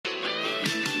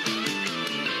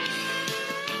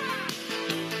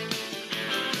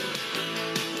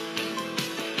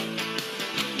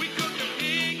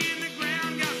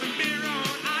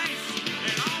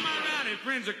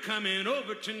are coming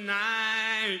over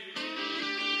tonight.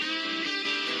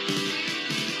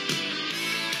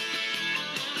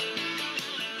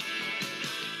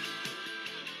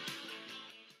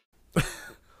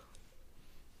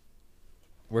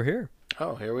 We're here.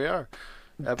 Oh, here we are.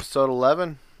 Episode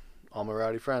 11. All my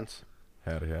rowdy friends.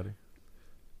 Howdy.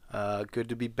 Good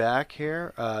to be back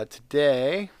here.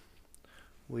 Today,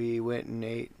 we went and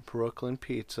ate Brooklyn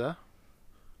pizza.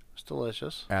 It's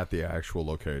delicious. At the actual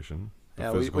location.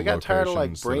 Yeah, we got tired of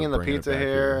like bringing the pizza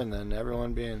here and then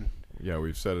everyone being... Yeah,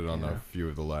 we've said it on a few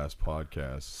of the last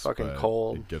podcasts. Fucking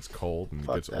cold. It gets cold and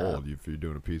Fuck it gets that. old. If you're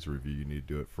doing a pizza review, you need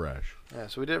to do it fresh. Yeah,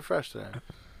 so we did it fresh today.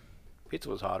 Pizza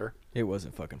was hotter. It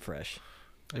wasn't fucking fresh.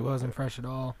 It wasn't fresh at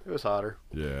all. It was hotter.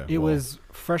 Yeah. It was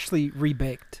freshly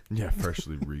rebaked. Yeah,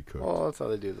 freshly recooked. Well, that's how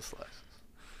they do the slices.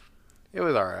 It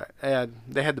was all right.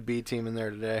 They had the B team in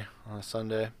there today on a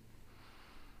Sunday.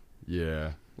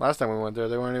 Yeah. Last time we went there,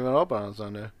 they weren't even open on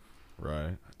Sunday.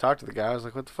 Right. I talked to the guy. I was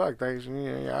like, what the fuck?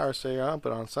 Your hours say you're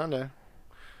open on Sunday.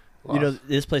 You know,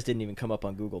 this place didn't even come up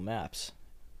on Google Maps.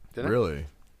 Did it? Really?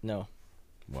 No.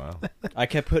 Wow. I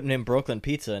kept putting in Brooklyn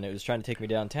Pizza, and it was trying to take me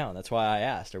downtown. That's why I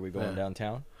asked, are we going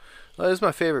downtown? Well, it's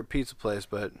my favorite pizza place,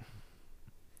 but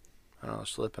I don't know,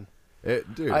 slipping.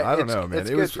 Dude, I don't know, man.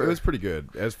 It was pretty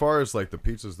good. As far as like the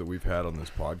pizzas that we've had on this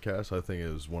podcast, I think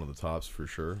it was one of the tops for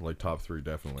sure. Like top 3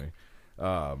 definitely.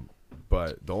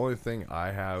 But the only thing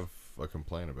I have a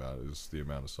complaint about is the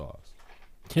amount of sauce.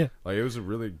 Yeah. Like it was a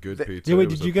really good pizza. Yeah, wait,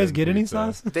 did you guys get any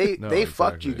sauce? They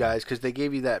fucked you guys because they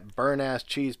gave you that burn-ass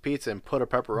cheese pizza and put a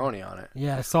pepperoni on it.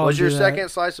 Yeah, I saw. Was your second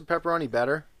slice of pepperoni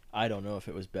better? I don't know if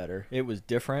it was better. It was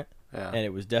different, Yeah. and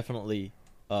it was definitely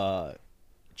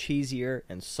cheesier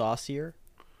and saucier,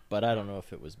 but I don't know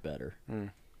if it was better.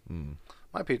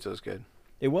 My pizza was good.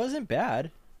 It wasn't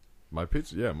bad. My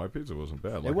pizza wasn't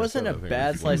bad. Like It wasn't I a think it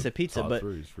bad was one slice of pizza, top but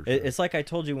threes for sure. it's like I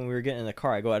told you when we were getting in the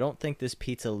car. I go, I don't think this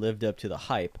pizza lived up to the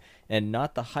hype, and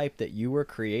not the hype that you were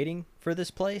creating for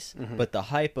this place, but the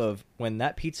hype of when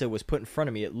that pizza was put in front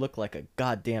of me, it looked like a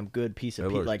goddamn good piece of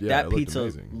pizza. Like that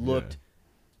pizza looked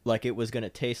like it was going to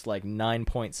taste like 9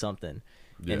 point something,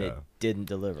 and it didn't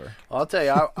deliver. I'll tell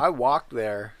you, I walked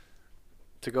there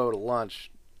to go to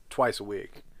lunch twice a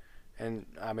week, and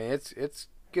I mean it's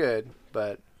good,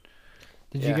 but.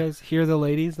 Did you guys hear the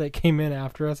ladies that came in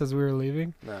after us as we were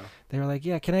leaving? No. They were like,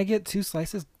 "Yeah, can I get 2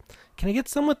 slices? Can I get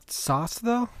some with sauce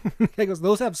though?" I goes,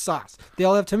 "Those have sauce. They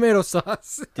all have tomato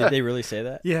sauce." Did they really say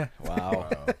that? Yeah. Wow.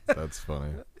 That's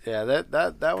funny. Yeah,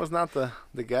 that was not the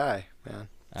guy, man.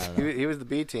 I don't know. He was the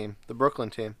B team, the Brooklyn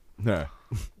team. Nah.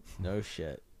 No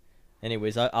shit.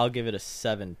 Anyways, I'll give it a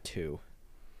 7-2.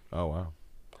 Oh wow.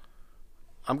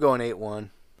 I'm going 8-1.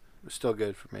 It's still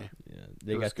good for me.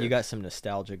 Yeah, you got some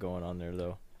nostalgia going on there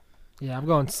though. Yeah, I'm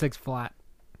going 6 flat.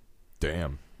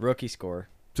 Damn. Rookie score.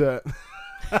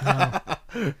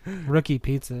 Rookie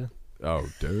pizza. Oh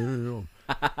damn.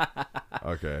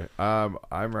 Okay.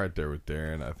 I'm right there with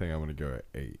Darren. I think I'm gonna go at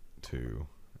 8 too.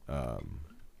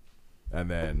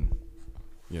 And then,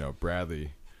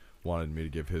 Bradley wanted me to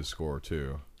give his score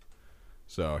too.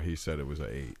 So he said it was an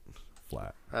 8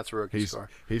 flat. That's a rookie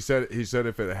score. He said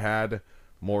if it had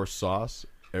more sauce,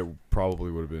 it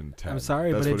probably would have been 10. I'm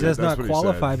sorry, That's but it what does that's not what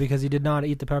qualify because he did not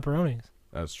eat the pepperonis.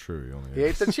 That's true. He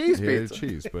ate the cheese he pizza. ate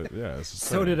cheese, but yeah. It's the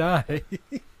So same. did I.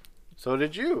 So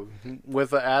did you.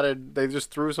 With the added, they just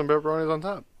threw some pepperonis on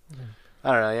top.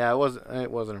 I don't know. Yeah,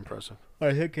 it wasn't impressive.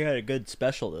 I think you had a good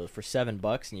special though for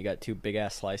 $7, and you got 2 big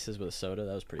ass slices with a soda.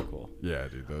 That was pretty cool. Yeah,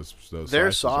 dude. Those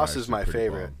Their slices sauce are is my actually pretty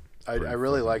favorite. bomb. I Pretty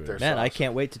really fucking like good. their Man, sauce. I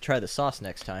can't wait to try the sauce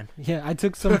next time. Yeah, I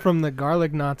took some from the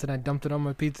garlic knots and I dumped it on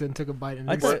my pizza and took a bite and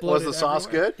it Was exploded the sauce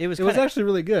everywhere. good? It was It was actually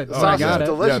really good. The Oh, sauce I is got it.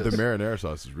 delicious. Yeah, the marinara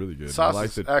sauce is really good. Sauce I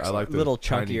is like excellent. I like a the little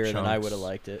tiny chunkier than I chunks. would have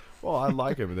liked it. Well, I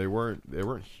like them. They weren't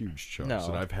huge chunks. No.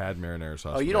 And I've had marinara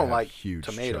sauce. Oh, you where don't they have like huge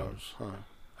tomatoes, chunks.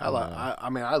 huh?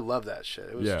 I love that shit.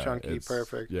 It was chunky,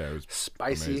 perfect. Yeah, it was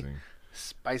Spicy. amazing.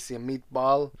 Spicy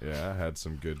meatball. Yeah, I had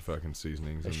some good fucking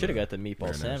seasonings. I in should have got the meatball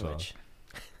marinara sandwich. sauce.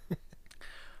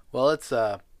 Well, it's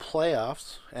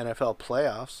playoffs, NFL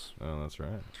playoffs. Oh, that's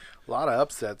right. A lot of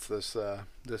upsets this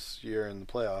year in the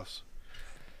playoffs.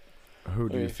 Who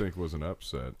do you think was an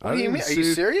upset? What do you mean? Are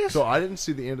you serious? So I didn't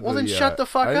see the end of Well, the. then shut the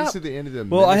fuck I didn't up. see the end of the.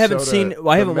 Well, I haven't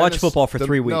I haven't watched football for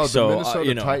 3 weeks, no, so the Minnesota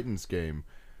you know. Titans game.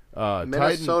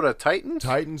 Minnesota Titans.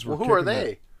 Titans were. Well, who are kicking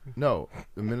they? No,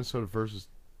 the Minnesota versus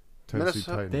Tennessee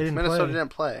Minnesota. Titans. They didn't Minnesota play. didn't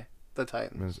play the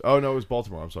Titans. Oh no, it was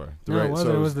Baltimore. I'm sorry. No, it wasn't.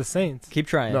 so It was the Saints. Keep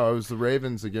trying. No, it was the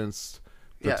Ravens against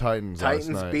the Titans. Titans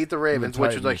last night. beat the Ravens, And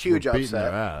which is a Titans huge were beating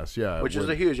upset. Their ass. Yeah, Which is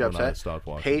a huge when I upset. stopped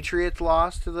watching. Patriots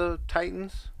lost to the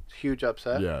Titans. Huge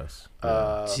upset. Yes.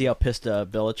 See how pissed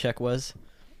Belichick was?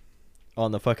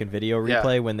 on the fucking video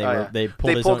replay when they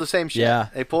pulled the same shit.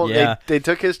 Yeah, they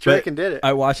took his trick and did it.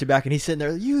 I watched it back and he's sitting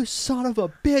there, you son of a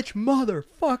bitch,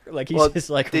 motherfucker! Like he's just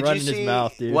like running his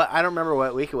mouth, dude. I don't remember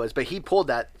what week it was, but he pulled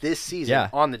that this season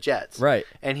on the Jets, right?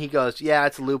 And he goes, "Yeah,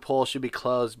 it's a loophole, should be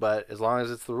closed, but as long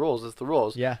as it's the rules, it's the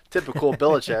rules." Yeah, typical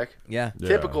Belichick.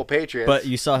 Typical Patriots. But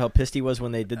you saw how pissed he was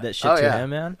when they did that shit to him,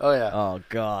 man. Oh yeah. Oh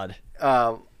god.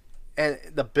 And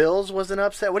the Bills wasn't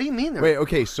upset. What do you mean? Wait,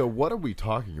 okay, so what are we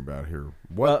talking about here?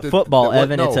 What football,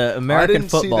 Evan. It's an American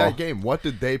football. I didn't see that game. What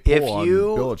did they pull on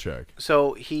Belichick?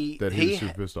 So he was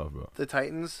super pissed off about. The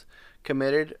Titans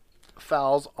committed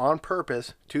fouls on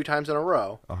purpose 2 times in a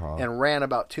row and ran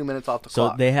about 2 minutes off the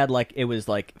clock. So they had it was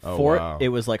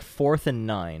 4th and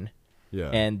 9. Yeah.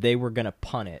 And they were gonna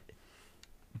punt it,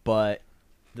 but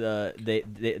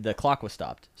the clock was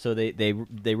stopped. So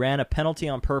they ran a penalty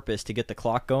on purpose to get the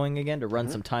clock going again, to run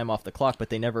some time off the clock, but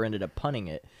they never ended up punting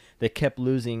it. They kept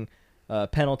losing.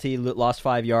 Penalty, lost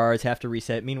 5 yards, have to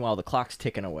reset. Meanwhile, the clock's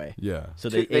ticking away. Yeah. So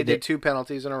they did 2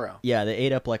 penalties in a row. Yeah, they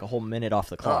ate up like a whole minute off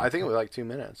the clock. I think it was like 2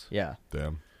 minutes. Yeah.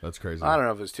 Damn, that's crazy. I don't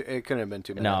know if it was 2. It couldn't have been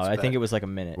 2 minutes. No, I think it was like a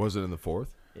minute. Was it in the 4th?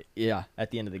 Yeah,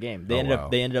 at the end of the game. They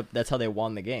ended up. That's how they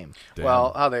won the game. Damn.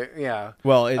 Well, how they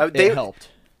Well, it helped.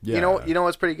 Yeah. You know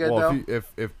what's pretty good though.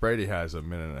 If Brady has a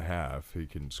minute and a half, he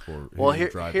can score. Well, he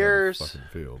can drive down the fucking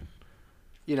field.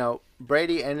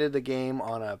 Brady ended the game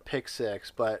on a pick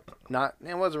 6, but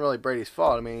it wasn't really Brady's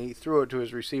fault. I mean, he threw it to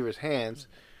his receiver's hands,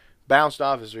 bounced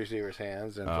off his receiver's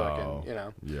hands, and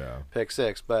pick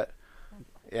 6. But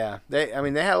yeah, they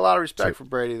had a lot of respect for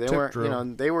Brady. They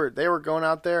weren't, they were going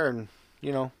out there and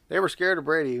they were scared of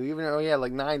Brady, even though he had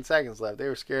like 9 seconds left. They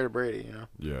were scared of Brady.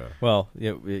 Yeah. Well,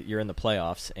 you're in the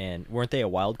playoffs, and weren't they a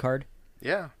wild card?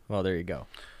 Yeah. Well, there you go.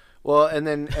 Well, and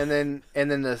then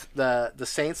the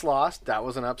Saints lost. That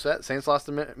was an upset. Saints lost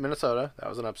to Minnesota. That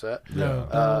was an upset.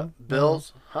 Yeah.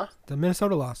 Bills, huh? The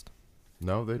Minnesota lost.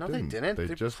 No, they didn't.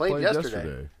 They just played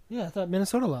yesterday. Yeah, I thought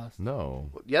Minnesota lost. No.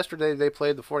 Yesterday they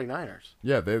played the 49ers.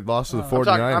 Yeah, they lost to the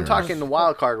 49ers. I'm talking the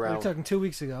wild card round. We're talking 2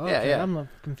 weeks ago. Yeah, okay, yeah. I'm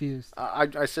confused.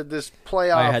 I said this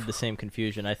playoff. I had the same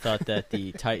confusion. I thought that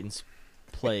the Titans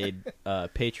played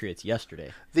Patriots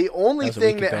yesterday. The only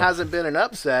thing that hasn't been an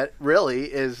upset,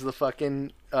 really, is the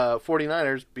fucking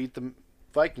 49ers beat the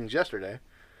Vikings yesterday.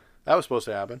 That was supposed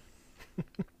to happen.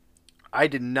 I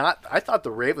did not. I thought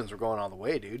the Ravens were going all the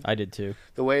way, dude. I did too.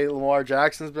 The way Lamar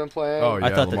Jackson's been playing. Oh yeah,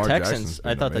 I thought Lamar the Texans.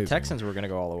 The Texans were going to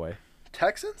go all the way.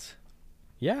 Texans?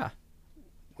 Yeah.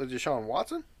 With Deshaun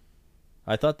Watson?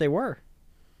 I thought they were.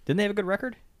 Didn't they have a good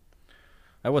record?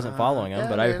 I wasn't following them,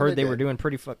 but I heard they were doing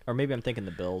pretty. Or maybe I'm thinking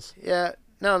the Bills. Yeah,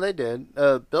 no, they did.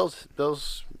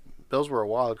 Bills were a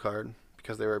wild card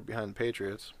because they were behind the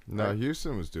Patriots. No, right?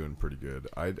 Houston was doing pretty good.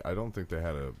 I don't think they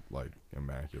had a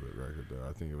immaculate record though.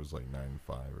 I think it was 9-5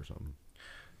 or something.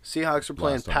 Seahawks are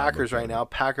playing Packers right now.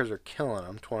 Packers are killing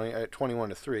them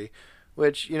 21-3,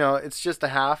 which it's just a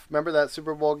half. Remember that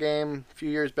Super Bowl game a few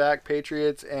years back,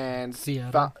 Patriots and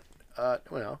Seattle. It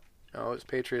was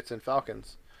Patriots and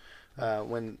Falcons.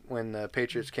 When the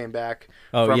Patriots came back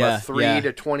from a 3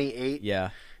 to 28,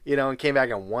 and came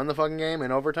back and won the fucking game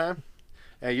in overtime.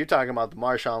 And you're talking about the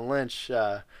Marshawn Lynch,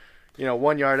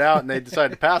 1 yard out, and they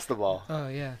decided to pass the ball. Oh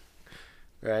yeah,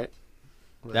 right.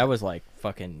 That was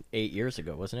fucking 8 years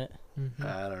ago, wasn't it? Mm-hmm.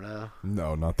 I don't know.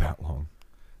 No, not that long.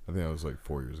 I think that was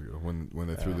 4 years ago when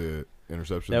they threw the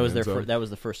interception. That was that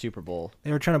was the first Super Bowl.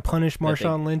 They were trying to punish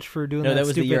Marshawn Lynch for doing that. No, that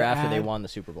was the year ad. after they won the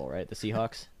Super Bowl, right? The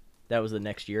Seahawks. That was the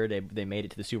next year. They made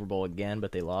it to the Super Bowl again,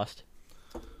 but they lost.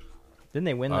 Didn't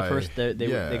they win the first? They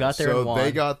got there and won. So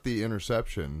they got the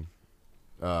interception.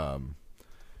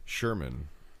 Sherman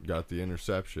got the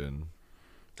interception.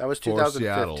 That was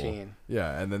 2015.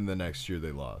 Yeah, and then the next year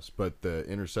they lost. But the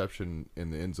interception in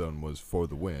the end zone was for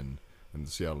the win, and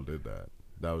Seattle did that.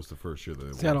 That was the first year that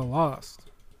they Seattle won. lost.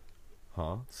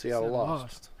 Huh? Seattle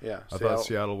lost. Yeah. I thought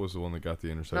Seattle was the one that got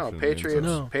the interception.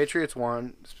 No, Patriots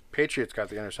won. Patriots got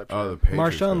the interception. Oh, the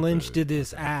Patriots Marshawn Lynch did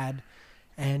this ad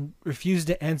and refused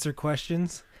to answer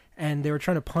questions. And they were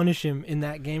trying to punish him in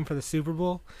that game for the Super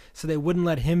Bowl, so they wouldn't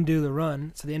let him do the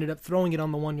run. So they ended up throwing it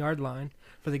on the 1 yard line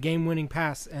for the game-winning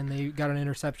pass, and they got an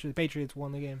interception. The Patriots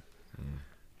won the game.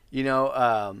 You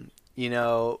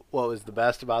know what was the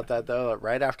best about that though?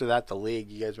 Right after that, the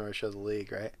league. You guys remember the show The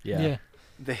League, right? Yeah.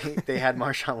 They had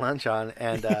Marshawn Lynch on,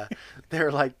 and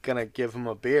they're gonna give him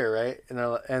a beer, right?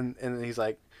 And he's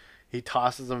like. He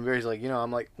tosses them a beer. He's like,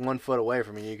 I'm 1 foot away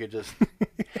from you. You could just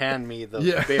hand me the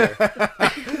beer.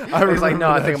 He's like,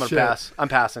 no, I think I'm going to pass. I'm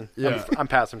passing. Yeah. I'm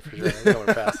passing for sure. I think I'm going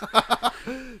to pass.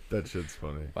 That shit's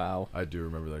funny. Wow. I do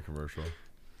remember that commercial.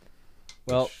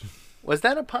 Well, Was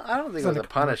that I don't think it was a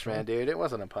punishment, dude. It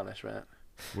wasn't a punishment.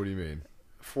 What do you mean?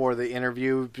 For the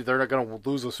interview, they're not going to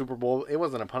lose the Super Bowl. It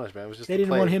wasn't a punishment. It was just they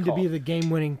didn't want him to be the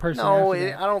game-winning person. No,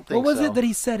 I don't think so. What was it that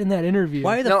he said in that interview?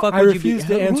 Why the fuck I would refuse you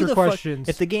be, to answer questions.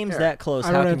 If the game's that close,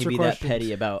 how can you be that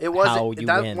petty about how you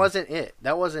that win? wasn't it.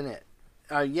 That wasn't it.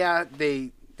 Yeah,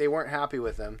 they weren't happy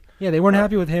with him. Yeah, they weren't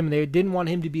happy with him. They didn't want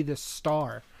him to be the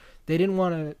star. They didn't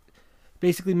want to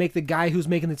basically make the guy who's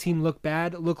making the team look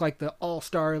bad look like the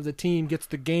all-star of the team, gets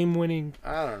the game-winning.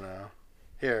 I don't know.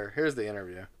 Here's the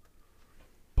interview.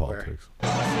 Politics.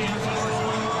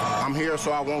 I'm here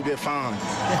so I won't get fined.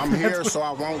 I'm here so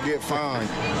I won't get fined.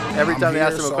 Every time they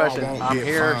ask him a question, I'm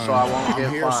here so I won't get fined.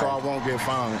 I'm here so I won't get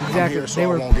fined. Exactly. They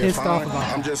were pissed off about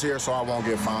it. I'm just here so I won't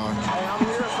get fined. Hey, I'm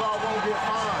here so I won't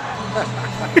get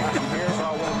fined. I'm here so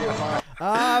I won't get fined.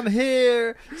 I'm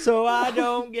here so I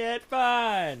don't get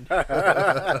fined.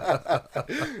 That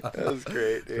was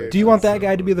great, dude. Do you want that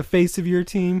guy to be the face of your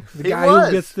team? The guy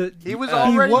who gets the. He was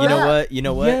already. You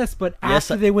know what? Yes, but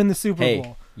after they win the Super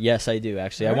Bowl. Yes, I do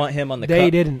actually. I want him on the.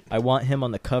 They didn't. I want him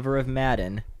on the cover of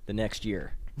Madden the next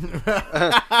year.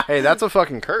 Hey, that's a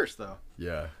fucking curse, though.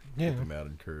 Yeah. Yeah. The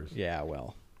Madden curse. Yeah,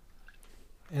 well.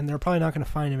 And they're probably not going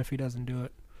to find him if he doesn't do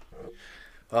it.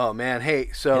 Oh man, hey,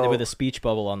 so with a speech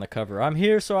bubble on the cover. I'm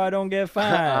here so I don't get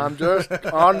fined. I'm just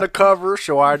on the cover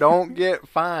so I don't get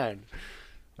fined.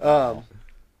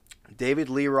 David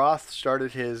Lee Roth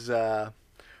started his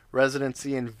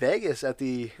residency in Vegas at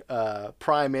the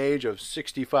prime age of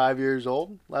 65 years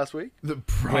old last week. The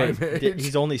prime age?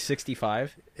 He's only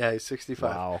 65? Yeah, he's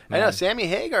 65. Wow. I know Sammy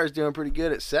Hagar's doing pretty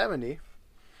good at 70.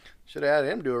 Should have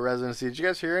had him do a residency. Did you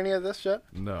guys hear any of this yet?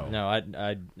 No. No,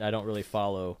 I don't really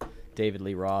follow David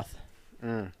Lee Roth.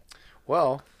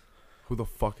 Well, who the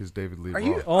fuck is David Lee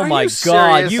Roth? Oh my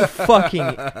god, you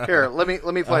fucking Here, let me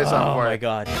play something for you. Oh my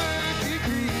god.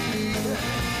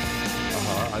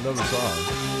 I know the song.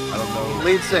 I don't know.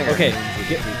 Lead singer. Okay,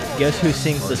 guess who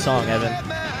sings the song, Evan?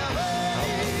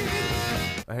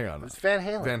 Hang on. It's Van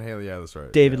Halen. Van Halen, yeah, that's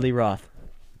right. David Lee Roth.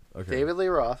 Okay. David Lee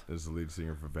Roth is the lead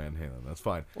singer for Van Halen. That's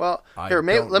fine. Well,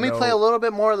 let me play a little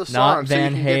bit more of the song. Not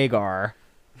Van Hagar.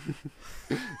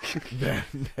 Van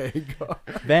Hagar.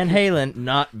 Van Halen,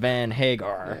 not Van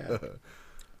Hagar.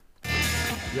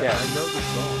 Yeah, I know the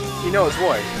song. You know his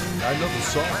voice. I know the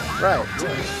song. Right.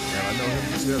 Yeah. And I know him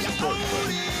because he has a book, but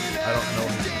I don't know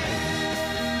his name.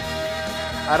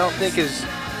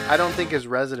 I don't think his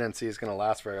residency is going to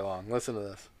last very long. Listen to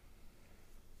this.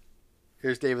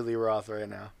 Here's David Lee Roth right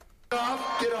now.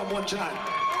 Get up one time.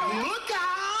 Look out!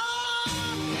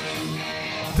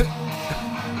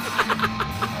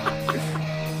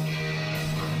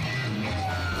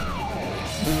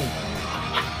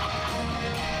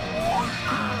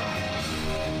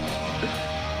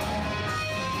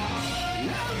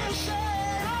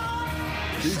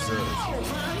 Jesus.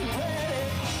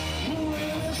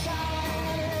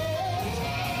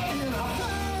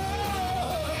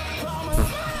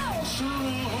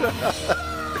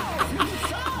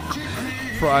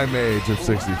 Prime age of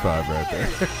 65 right there.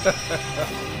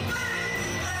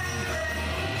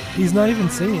 He's not even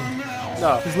singing.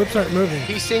 No. His lips aren't moving.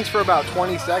 He sings for about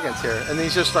 20 seconds here, and then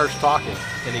he just starts talking.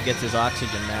 Then he gets his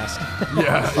oxygen mask.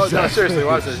 Yeah. Oh, no, seriously,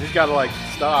 watch this. He's got to, like,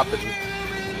 stop and...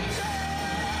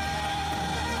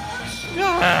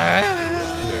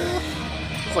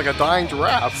 It's like a dying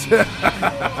giraffe. The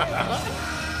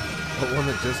one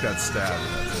that just got stabbed.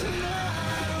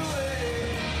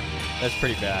 That's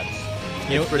pretty bad.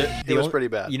 It was pretty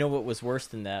bad. You know what was worse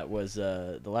than that was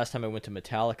the last time I went to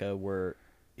Metallica where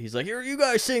he's like, "Here, you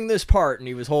guys sing this part," and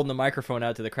he was holding the microphone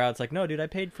out to the crowd. It's like, no, dude, I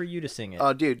paid for you to sing it.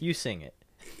 Oh, dude, you sing it.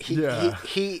 He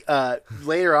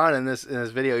later on in this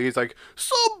video, he's like,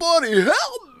 "Somebody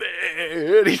help me!"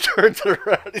 And he turns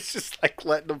around. He's just like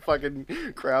letting the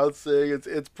fucking crowd sing.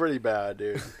 It's pretty bad,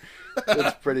 dude.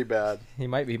 It's pretty bad. He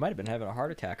might have been having a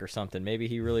heart attack or something. Maybe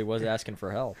he really was asking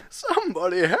for help.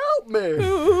 Somebody help me!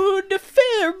 Ooh,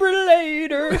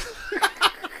 defibrillator.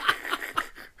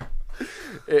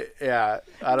 I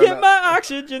don't Get know. my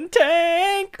oxygen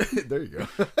tank. There you go.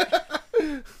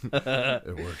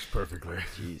 It works perfectly.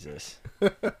 Jesus.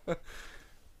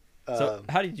 So,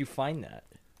 how did you find that?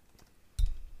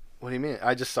 What do you mean?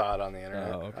 I just saw it on the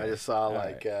internet. Oh, okay. I just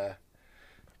saw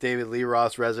David Lee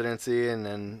Roth's residency, and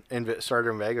then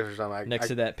started in Vegas or something. Next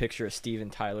to that picture of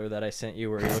Steven Tyler that I sent you,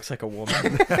 where he looks like a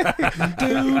woman.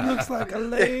 Dude looks like a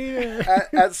lady.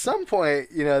 At some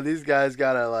point, these guys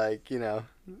gotta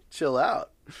chill out.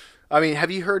 I mean,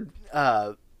 have you heard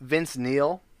Vince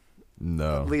Neil?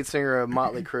 No. Lead singer of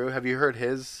Motley Crue. Have you heard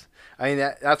his? I mean,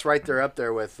 that's right there up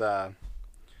there with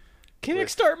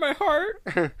Kickstart my heart.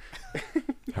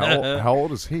 How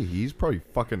old is he? He's probably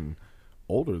fucking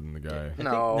older than the guy.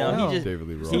 No, he just David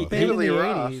Lee Roth. David Lee in the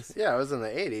Roth. 80s. Yeah, it was in the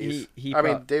 80s. I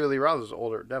mean, David Lee Roth was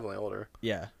older, definitely older.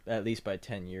 Yeah, at least by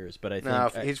 10 years. But I think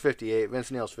No, he's 58.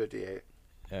 Vince Neil's 58.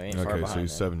 ain't far Okay, behind so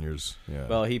he's then. 7 years. Yeah.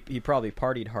 Well, he probably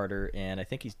partied harder, and I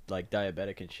think he's like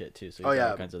diabetic and shit too. So he's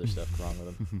got all kinds of other stuff wrong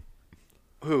with him.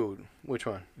 Who? Which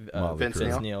one? Vince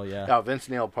Neil, yeah. Oh, Vince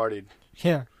Neil partied.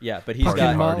 Yeah. Yeah, but he's Fucking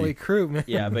got Motley Crue, man.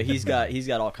 yeah, but he's got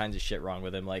all kinds of shit wrong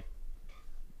with him, like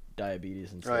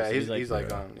diabetes and stuff. Oh yeah, So he's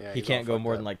like on. Yeah, he he's can't all go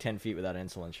more fucked than up. like 10 feet without an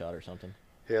insulin shot or something.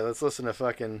 Here, let's listen to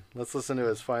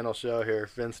his final show here,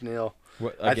 Vince Neil.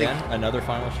 What, I think- again, another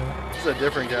final show. This is a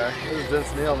different guy. This is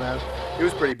Vince Neil, man. He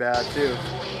was pretty bad too.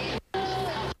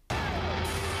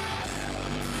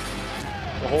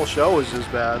 The whole show was just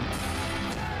bad.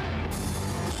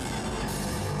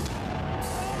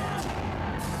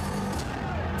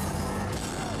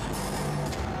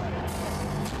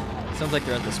 Sounds like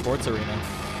they're at the sports arena.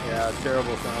 Yeah,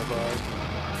 terrible sound quality.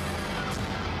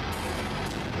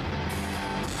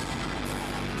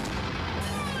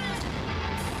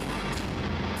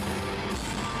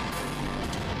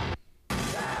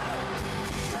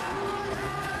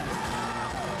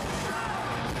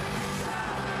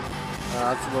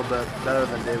 That's a little bit better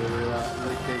than David Lee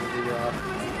Roth.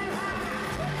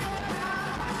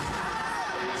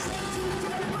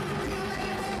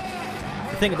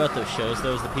 The thing about those shows,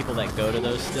 though, is the people that go to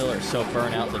those still are so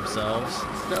burnt out themselves.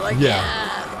 They're like,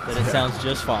 Yeah. that it sounds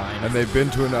just fine. And they've been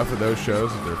to enough of those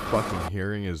shows that their fucking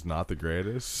hearing is not the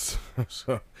greatest.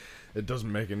 So it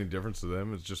doesn't make any difference to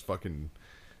them. It's just fucking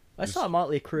I saw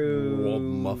Motley Crue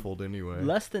muffled anyway.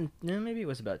 less than maybe it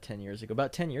was about 10 years ago.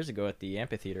 About 10 years ago at the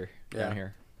amphitheater down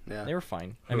here. Yeah. They were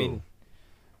fine. I Who? mean,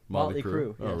 Motley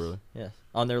Crue. Oh, Yes. really? Yes.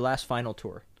 On their last final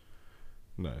tour.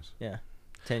 Nice. Yeah.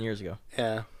 10 years ago.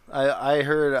 Yeah. I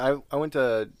heard I went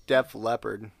to Def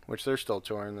Leppard, which they're still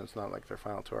touring. It's not like their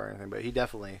final tour or anything, but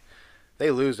they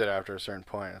lose it after a certain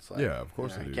point. It's like, Yeah, of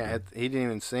course you know, they he do. can't he didn't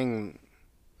even sing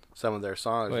some of their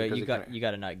songs. Well, because you he got couldn't- you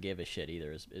got to not give a shit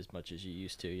either as much as you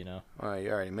used to, you know. Well, you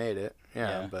already made it.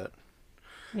 Yeah. But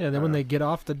Yeah, then when they get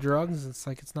off the drugs, it's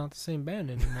like it's not the same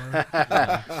band anymore.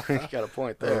 you got a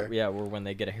point there. Or when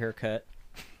they get a haircut.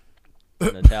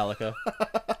 Metallica.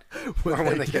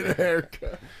 When they get a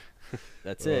haircut.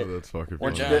 That's Oh, it. that's fucking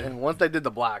Once, funny. once they did the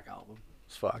Black album,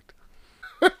 it's fucked.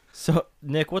 So,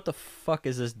 Nick, what the fuck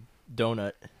is this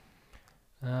donut?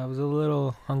 I was a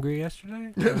little hungry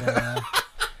yesterday. And,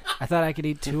 I thought I could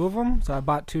eat 2 of them, so I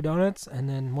bought 2 donuts, and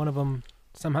then one of them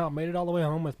somehow made it all the way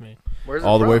home with me. Where's it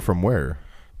All the way from? from where?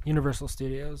 Universal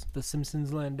Studios, the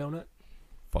Simpsons Land donut.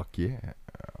 Fuck yeah.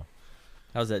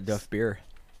 How's that Duff beer?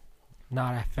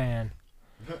 Not a fan.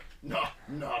 Not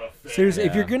a fan. Seriously,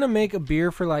 if Yeah. you're gonna make a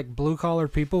beer for like blue collar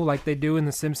people, like they do in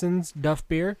The Simpsons, Duff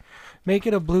beer, make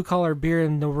it a blue collar beer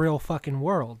in the real fucking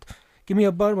world. Give me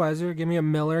a Budweiser, give me a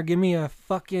Miller, give me a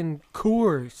fucking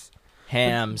Coors.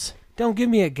 Hams. Don't give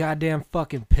me a goddamn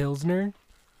fucking Pilsner.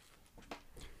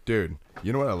 Dude,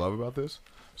 you know what I love about this?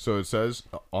 So it says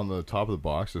on the top of the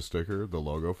box, the sticker, the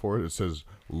logo for it, it says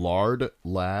Lard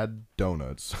Lad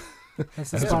Donuts.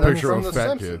 That's the It's a spot on picture the of a The fat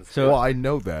Simpsons. kid. So- well, I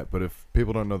know that, but if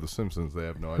people don't know The Simpsons, they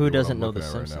have no idea. Who what doesn't I'm know The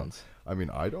looking at right now. Simpsons? I mean,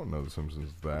 I don't know The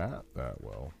Simpsons that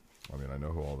well. I mean, I know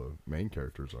who all the main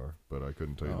characters are, but I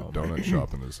couldn't tell you the donut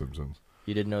shop in The Simpsons.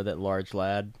 You didn't know that Large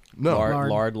Lad? No.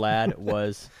 Lard Lad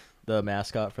was the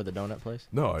mascot for the donut place?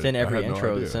 No, It's in I every had no intro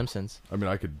of The idea. Simpsons. I mean,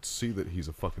 I could see that he's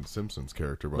a fucking Simpsons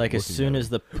character. By Like, as looking soon at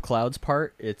as him. the clouds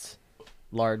part, it's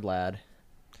Lard Lad.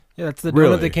 Yeah, that's the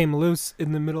Really? donut that came loose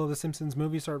in the middle of the Simpsons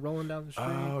movie, started rolling down the street.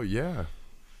 Oh yeah,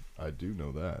 I do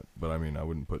know that, but I mean, I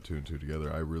wouldn't put 2 and 2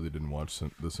 together. I really didn't watch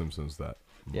The Simpsons that.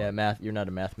 Yeah, math. You're not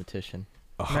a mathematician.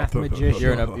 Math magician.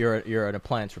 You're an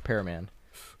appliance repairman.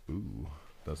 Ooh,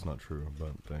 that's not true,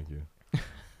 but thank you.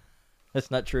 That's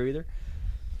not true either.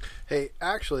 Hey,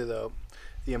 actually though,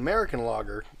 the American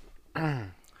lager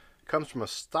comes from a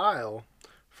style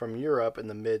from Europe in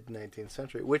the mid 19th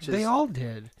century, which is They all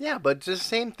did. yeah, but it's the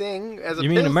same thing as a You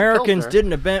mean Americans Pilsner.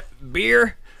 didn't invent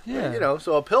beer? Yeah. You know,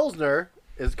 so a Pilsner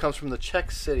comes from the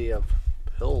Czech city of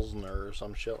Pilsner or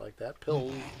some shit like that.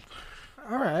 All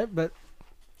right, but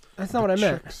that's not what I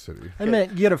meant. Czech City. I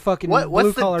meant get a fucking What's the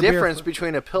blue-collar difference beer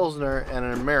between a Pilsner and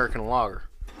an American lager?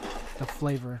 for the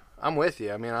flavor. I'm with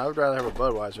you. I mean, I would rather have a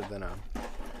Budweiser than a.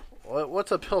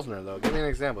 What's a Pilsner though? Give me an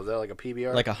example. Is that like a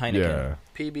PBR? Like a Heineken. Yeah,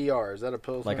 PBR. Is that a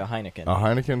Pilsner? Like a Heineken. a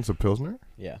Heineken's a Pilsner.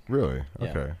 Yeah. Really? Yeah.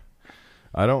 Okay.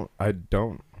 I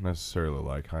don't necessarily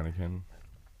like Heineken.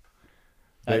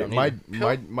 I don't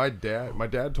either. My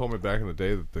dad told me back in the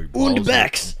day that the Und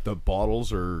Becks!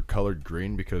 bottles are colored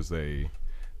green because they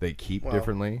they keep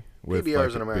differently with PBR is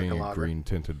like an American being lager. a green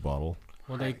tinted bottle.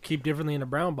 Well, they keep differently in a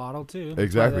brown bottle too.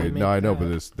 Exactly. No, I know,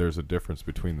 but there's a difference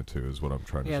between the two, is what I'm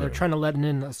trying to say. Yeah, they're trying to let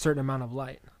in a certain amount of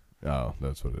light. Oh,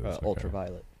 that's what it is. Okay.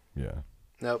 Ultraviolet. Yeah.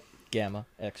 Nope. Gamma.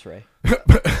 X-ray.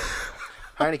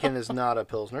 Heineken is not a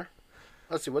Pilsner.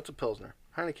 Let's see, what's a Pilsner?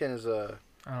 Heineken is a...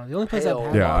 I don't know. The only place I've Pale.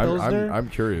 had Yeah, Pilsner I'm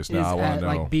curious is now. I want at to know.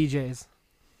 like BJ's,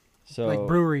 So like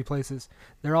brewery places.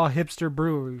 They're all hipster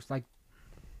breweries. Like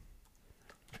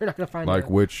you're not gonna find like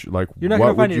it. which, like You're not what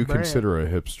gonna find would it you brand. consider a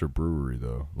hipster brewery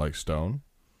though? Like Stone?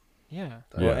 Yeah.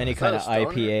 well, Yeah. any Is kind that of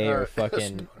a stoner? IPA or Or-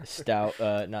 fucking stout,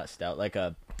 not stout, like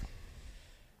a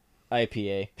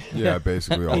IPA. Yeah,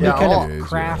 basically all Any the kind of IPAs,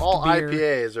 craft All beer.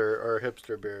 IPAs are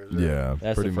hipster beers. Yeah,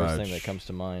 That's pretty the first much. thing that comes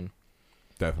to mind.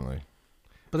 Definitely.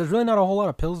 But there's really not a whole lot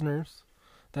of pilsners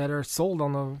that are sold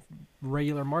on the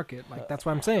regular market. Like that's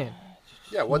what I'm saying.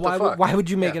 Yeah, what why the fuck? why would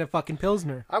you make Yeah. it a fucking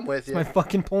pilsner? I'm with That's you. my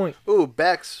fucking point. Ooh,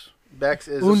 Beck's. Beck's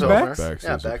is Und a Pilsner. Beck's? Beck's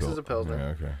Yeah, is Beck's is a Pilsner.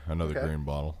 Yeah, okay. Another Okay. green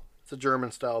bottle. It's a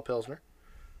German-style Pilsner.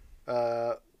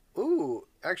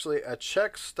 Actually, a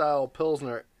Czech-style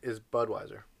Pilsner is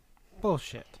Budweiser.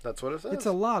 Bullshit. That's what it says. It's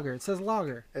a lager. It says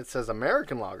lager. It says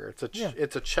American lager.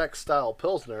 It's a Czech-style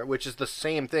Pilsner, which is the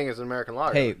same thing as an American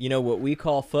lager. Hey, you know what we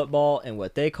call football and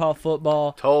what they call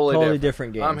football? totally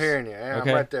different games. I'm hearing you. Yeah,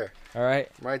 Okay. I'm right there. All right?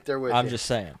 I'm right there with you. I'm just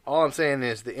saying. All I'm saying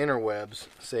is the interwebs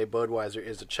say Budweiser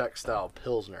is a Czech-style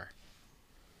Pilsner.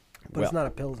 But it's not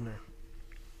a pilsner.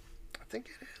 I think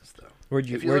it is, though. Where'd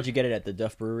you If you look- get it at? The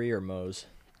Duff Brewery or Moe's?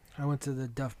 I went to the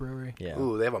Duff Brewery. Yeah.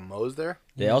 Ooh, they have a Moe's there?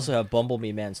 They also have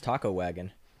Bumblebee Man's Taco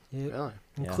Wagon. Yeah. Really?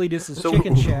 And Yeah. Cletus's So-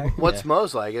 Chicken Shack. What's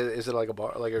Moe's like? Is it like a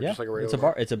bar? Like Yeah, just like a regular it's a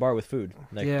bar. It's a bar with food,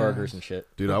 like Yeah. burgers and shit.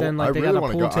 Dude, But I, then I like they really got a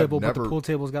want to pool go. table, I've but never, the pool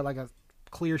table's got like a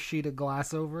clear sheet of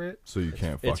glass over it. so you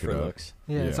can't fuck It's it for up. looks.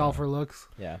 Yeah, it's all for looks.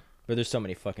 Yeah, but there's so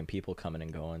many fucking people coming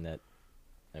and going that,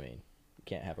 I mean, you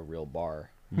can't have a real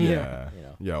bar. Yeah. You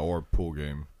know. Yeah, or pool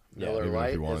game. Yeah. Miller even if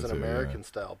Lite you wanted is an to, yeah. American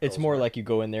style. It's more Pilsner. like you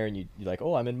go in there and you're like,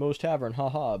 oh, I'm in Moe's Tavern,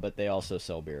 haha. But they also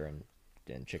sell beer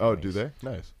and chicken. Oh, wings. do they?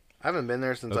 Nice. I haven't been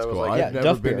there since That's I was cool. like, Yeah, I've never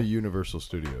Duff been beer. to Universal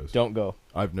Studios. Don't go.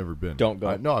 I've never been. Don't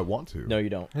go. No, I want to. No, you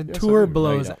don't. The Yes, I tour do.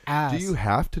 blows No, you ass. Do you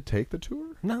have to take the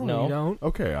tour? No, No. you don't.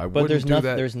 Okay, I But wouldn't there's do nothing.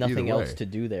 that There's nothing either else way. to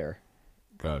do there.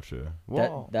 Gotcha.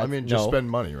 Well, I that's- mean, just no. spend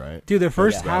money, right? Dude, the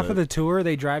first Yeah. half Got of it. the tour,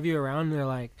 they drive you around and they're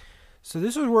like, so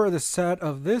this is where the set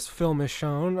of this film is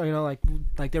shown. You know, like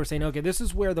they were saying, okay, this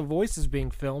is where the voice is being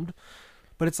filmed.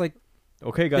 But it's like,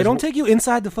 Okay, guys. they don't take you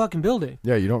inside the fucking building.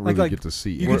 Yeah, you don't really Like, get to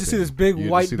see. You get to see this big You get to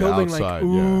white see the building, outside, like,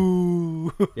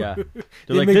 ooh. Yeah. They're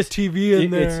They like make this. TV in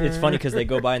there. It's funny because they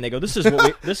go by and they go, this is what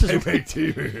we this is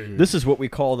this is what we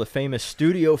call the famous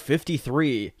Studio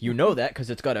 53. You know that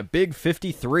because it's got a big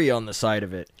 53 on the side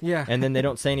of it. Yeah. And then they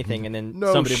don't say anything, and then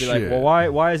No somebody be like, shit.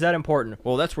 well, why is that important?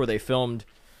 Well, that's where they filmed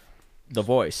The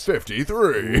Voice.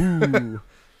 53. Ooh.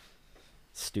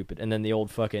 Stupid. And then the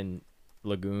old fucking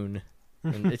lagoon.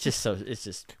 And it's just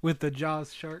With the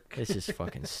Jaws shark. it's just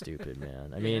fucking stupid,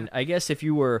 man. I mean, I guess if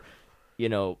you were,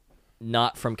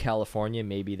 not from California,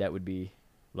 maybe that would be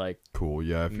like, Cool.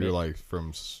 Yeah, if you're Mid- like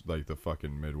from like the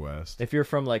fucking Midwest. if you're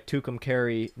from like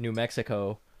Tucumcari, New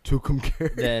Mexico,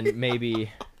 Tucumcari. then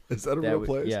maybe Is that a that real would,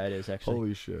 place? yeah, it is actually.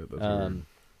 Holy shit, that's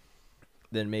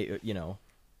Then maybe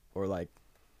or like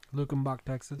Lukenbach,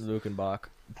 Texas. Lukenbach.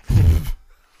 weird.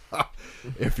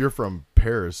 If you're from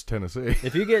Paris, Tennessee.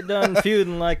 If you get done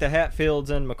feuding like the Hatfields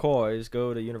and McCoys,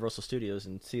 go to Universal Studios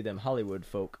and see them Hollywood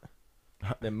folk,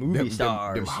 them movie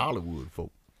stars. Them Hollywood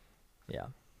folk. Yeah.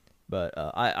 But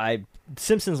I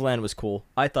Simpsons Land was cool.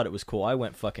 I thought it was cool. I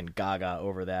went fucking gaga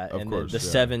over that. Of and course, the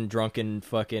yeah. 7 drunken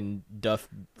fucking Duff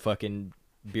fucking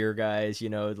beer guys,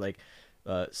 like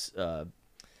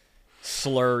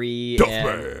Slurry Duff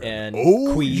and, Man. and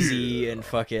Oh, Queasy yeah. and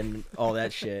fucking all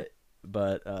that shit.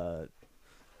 But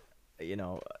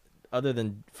other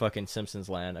than fucking Simpsons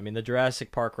Land, I mean the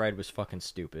Jurassic Park ride was fucking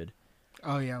stupid.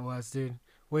 Oh, yeah, it was, dude.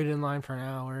 Waited in line for an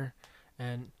hour.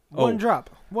 And Oh.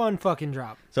 one fucking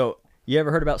drop. So, you ever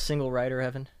heard about Single Rider,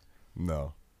 Evan?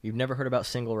 No, You've never heard about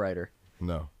Single Rider?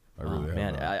 no, I really haven't.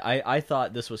 Man, I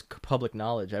thought this was public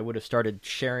knowledge. I would have started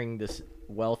sharing this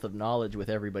wealth of knowledge with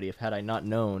everybody if had I not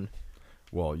known.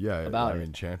 Well, yeah, about I it.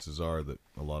 mean, chances are that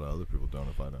a lot of other people don't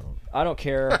if I don't. I don't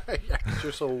care. Yeah, 'cause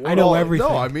you're so I know Well, everything.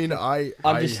 No, I mean, I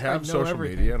I'm just- have I know social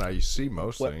everything. media and I see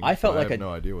most What- things. I felt but like I have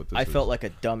no idea what this I is. felt like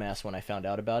a dumbass when I found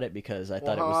out about it because I Well,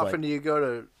 thought it how was often like do you go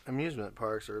to amusement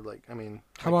parks or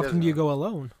How often do you go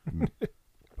alone?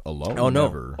 alone. oh no,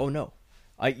 Never. oh no.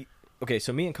 Okay,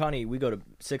 so me and Connie we go to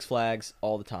Six Flags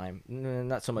all the time.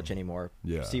 Not so much anymore.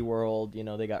 Yeah. SeaWorld,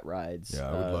 they got rides. Yeah,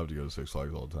 I would love to go to Six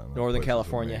Flags all the time. That Northern place is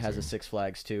California has a amazing. Six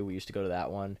Flags too. We used to go to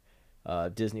that one.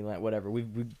 Disneyland, whatever. We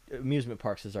amusement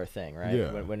parks is our thing, right?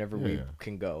 Yeah. Whenever we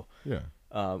can go. Yeah.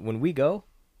 When we go,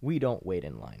 we don't wait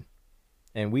in line.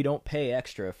 And we don't pay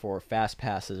extra for fast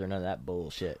passes or none of that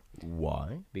bullshit.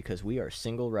 Why? Because we are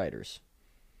single riders.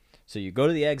 So you go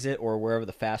to the exit or wherever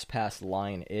the fast pass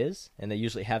line is, and they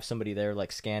usually have somebody there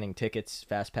like scanning tickets,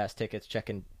 fast pass tickets,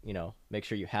 checking, make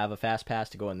sure you have a fast pass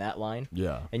to go in that line.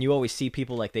 Yeah. And you always see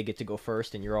people like they get to go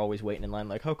first, and you're always waiting in line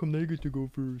like, how come they get to go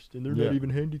first? And they're not even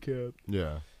handicapped.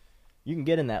 Yeah. You can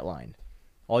get in that line.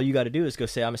 All you got to do is go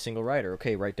say, I'm a single rider.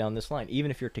 Okay, right down this line,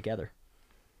 even if you're together.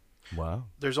 Wow.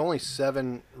 There's only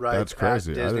 7 rides. That's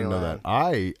crazy. At I didn't know that.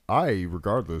 Disneyland. I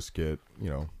regardless get,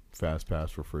 fast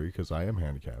pass for free because I am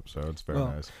handicapped, so it's very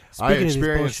nice. I speaking of these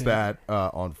experienced bullshit- that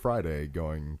on Friday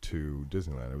going to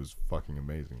Disneyland. It was fucking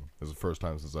amazing. It was the first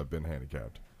time since I've been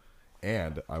handicapped.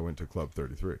 And I went to Club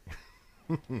 33.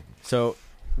 So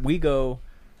we go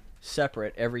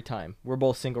separate every time. We're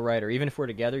both single rider. Even if we're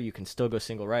together, you can still go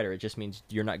single rider. It just means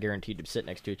you're not guaranteed to sit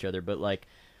next to each other. But like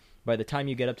by the time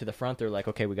you get up to the front, they're like,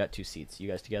 okay, we got 2 seats. You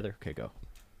guys together? Okay, go.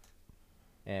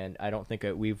 And I don't think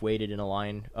we've waited in a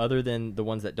line other than the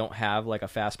ones that don't have like a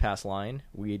fast pass line.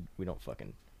 We don't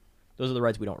fucking. Those are the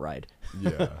rides we don't ride.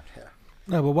 Yeah.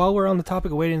 No, but while we're on the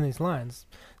topic of waiting in these lines,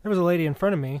 there was a lady in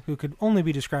front of me who could only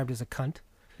be described as a cunt.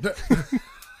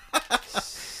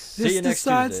 See you Just next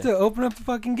decides Tuesday. to open up the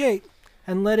fucking gate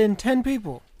and let in 10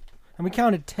 people. And we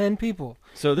counted 10 people.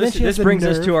 So Then this she has the brings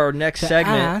us nerve to our next to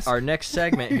segment. ask- Our next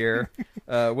segment here.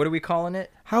 What are we calling it?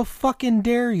 How fucking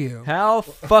dare you? How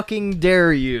fucking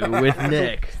dare you with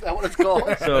Nick? Is that what it's called?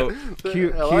 So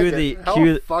cue I like the it. How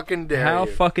cue. fucking dare How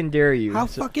you? fucking dare you? How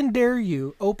So- fucking dare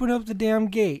you open up the damn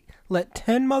gate, let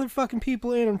 10 motherfucking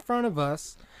people in front of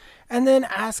us, and then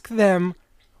ask them,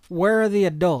 where are the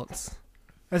adults?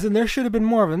 As in, there should have been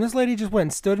more of them. This lady just went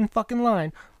and stood in fucking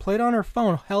line, played on her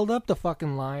phone, held up the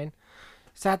fucking line,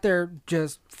 sat there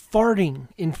just farting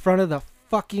in front of the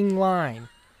fucking line,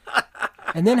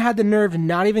 and then had the nerve to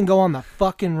not even go on the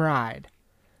fucking ride.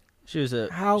 She was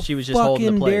How she was just holding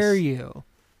the fucking place. dare you?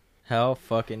 How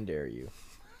fucking dare you?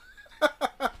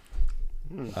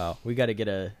 Wow, we got to get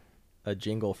a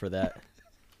jingle for that.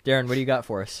 Darren, what do you got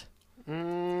for us?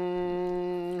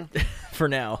 For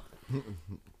now,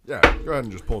 Yeah, go ahead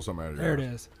and just pull something out of your There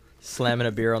it ass. is. slamming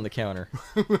a beer on the counter.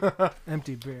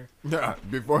 Empty beer. Yeah,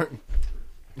 before.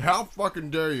 How fucking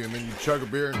dare you? And then you chug a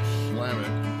beer and slam it.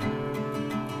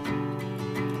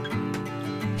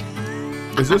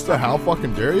 Is this the how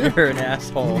fucking dare you? You're an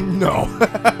asshole. No.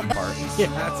 Part. Yeah,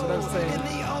 that's what I'm saying.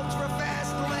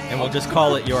 And we'll just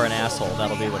call it "You're an asshole."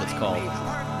 That'll be what it's called.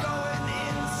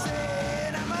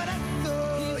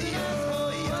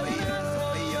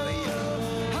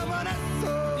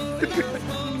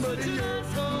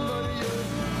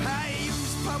 I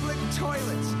use public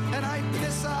toilets and I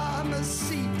piss on the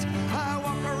seat. I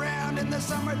walk around in the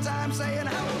summertime saying,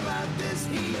 how about this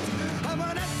heat? I'm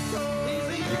an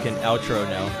asshole. You can outro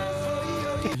now.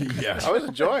 Yes. I was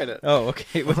enjoying it. Oh,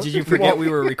 okay. Well, did you forget we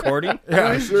were recording?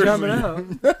 Yeah, Jumping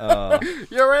seriously. out.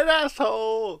 You're an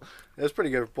asshole. That's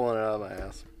pretty good for pulling it out of my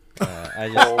ass.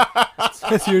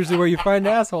 That's usually where you find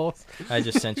assholes. I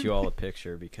just sent you all a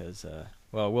picture because,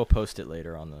 we'll post it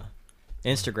later on the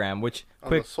Instagram. Which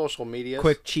On the social media.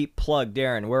 quick cheap plug,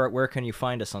 Darren. Where can you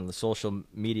find us on the social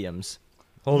mediums?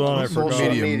 Hold on, I social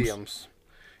forgot. mediums.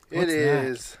 It What's that?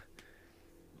 is.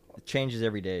 It changes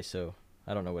every day, so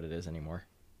I don't know what it is anymore.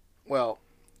 Well,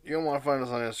 you don't want to find us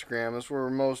on Instagram. That's where we're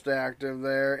most active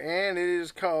there, and it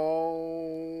is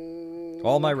called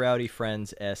All My Rowdy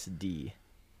Friends SD.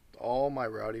 All My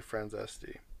Rowdy Friends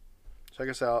SD. Check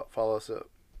us out. Follow us up.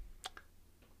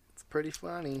 It's pretty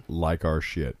funny. Like our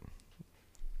shit.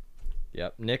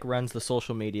 Yep, Nick runs the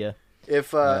social media.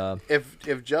 If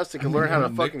Justin can learn how to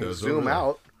Nick fucking does zoom over there.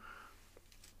 out,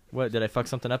 What, did I fuck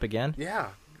something up again?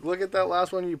 yeah. Look at that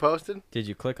last one you posted. Did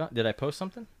you click on? Did I post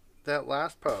something? That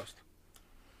last post.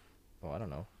 Oh, I don't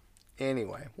know.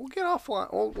 Anyway, we'll get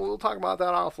offline. We'll talk about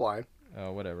that offline.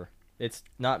 Oh, whatever. It's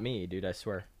not me, dude. I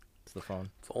swear. It's the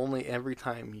phone. It's only every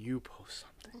time you post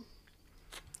something.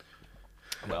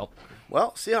 Well,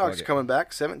 Well, Seahawks Okay. coming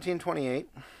back, 17-28,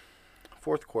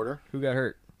 fourth quarter. who got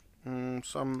hurt?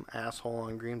 Some asshole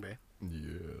on Green Bay.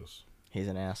 Yes. He's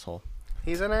an asshole.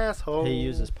 He's an asshole. He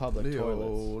uses public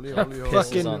toilets. How Leo. pisses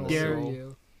Fucking on the dare soul.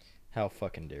 you. How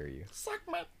fucking dare you?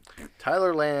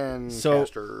 Tyler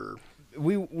Lancaster.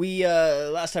 We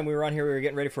last time we were on here, we were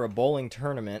getting ready for a bowling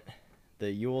tournament,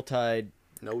 the Yuletide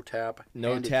No tap.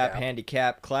 No Tap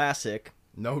Handicap Classic.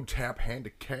 No tap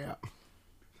handicap.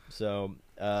 So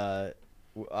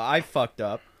I fucked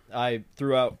up. I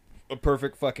threw out a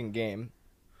perfect fucking game.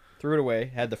 Threw it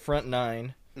away. Had the front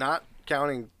nine. Not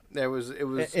counting It was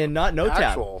and not no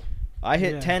actual. tap. I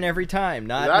hit 10 every time.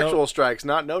 Not actual strikes,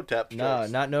 not no tap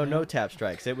strikes. No tap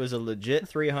strikes. It was a legit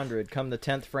 300 come the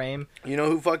 10th frame. You know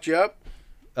who fucked you up?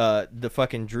 The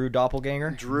fucking Drew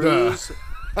doppelganger. Drew's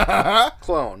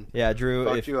clone. Yeah, Drew.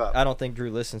 Fucked you up. I don't think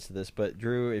Drew listens to this, but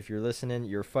Drew, if you're listening,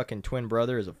 your fucking twin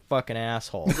brother is a fucking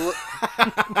asshole.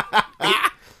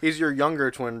 He's your younger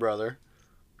twin brother.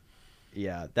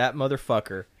 Yeah, that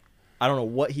motherfucker. I don't know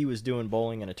what he was doing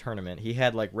bowling in a tournament. He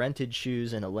had like rented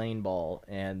shoes and a lane ball,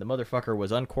 and the motherfucker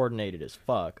was uncoordinated as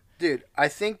fuck. Dude, I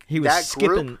think he was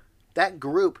skipping. That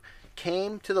group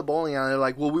came to the bowling alley. They're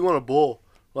like, "Well, we want to bowl."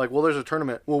 Like, "Well, there's a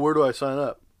tournament. Well, where do I sign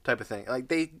up?" Type of thing. Like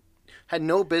they had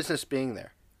no business being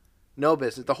there. No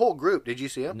business. The whole group. Did you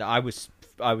see him? No, I was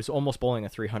almost bowling a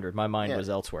 300. My mind was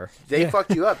elsewhere. They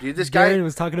fucked you up, dude. This guy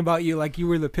was talking about you like you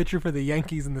were the pitcher for the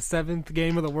Yankees in the 7th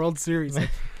game of the World Series.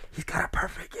 Like, he's got a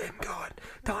perfect game going.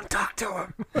 Don't talk to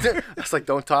him. It's like,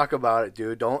 don't talk about it,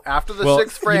 dude. Don't. After the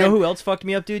 6th frame. You know who else fucked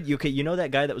me up, dude? You know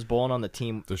that guy that was bowling on the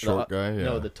team? The short guy? Yeah.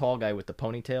 No, the tall guy with the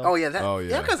ponytail. Oh, yeah.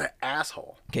 That guy's an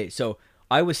asshole. Okay, so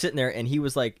I was sitting there, and he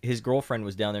was like, his girlfriend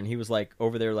was down there, and he was like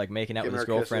over there like making out with his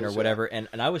girlfriend kisses, or whatever, and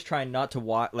I was trying not to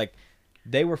watch, like,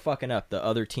 they were fucking up the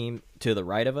other team to the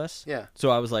right of us. Yeah.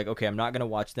 So I was like, okay, I'm not going to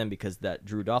watch them because that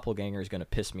Drew doppelganger is going to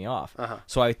piss me off. Uh-huh.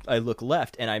 So I look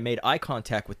left, and I made eye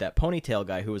contact with that ponytail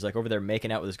guy who was like over there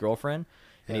making out with his girlfriend,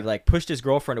 and he like pushed his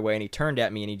girlfriend away, and he turned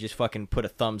at me, and he just fucking put a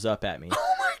thumbs up at me.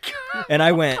 Oh my god.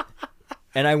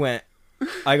 And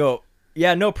I go,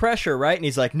 yeah, no pressure, right? And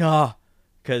he's like, nah,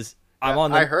 because I'm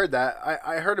on the... I heard that.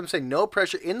 I heard him say no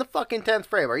pressure in the fucking 10th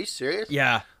frame. Are you serious?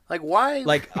 Yeah. Like, why?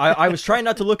 Like, I was trying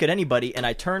not to look at anybody, and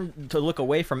I turned to look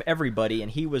away from everybody, and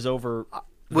he was over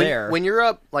there. When you're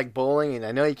up, like, bowling, and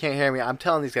I know you can't hear me, I'm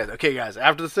telling these guys, okay, guys,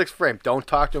 after the 6th frame, don't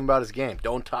talk to him about his game.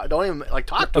 Don't even, like,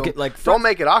 talk to him. Like, don't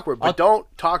make it awkward, but don't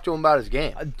talk to him about his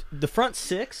game. The front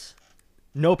 6...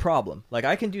 no problem. Like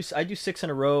I do 6 in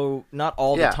a row, not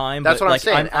all the time. That's but what like,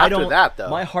 I'm saying. After that, though,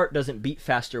 my heart doesn't beat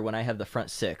faster when I have the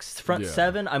front 6. Front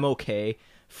 7, I'm okay.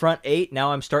 Front 8,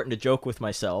 now I'm starting to joke with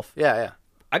myself. Yeah.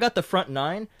 I got the front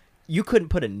 9. You couldn't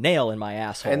put a nail in my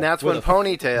asshole. And that's when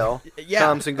Ponytail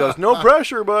comes and goes, no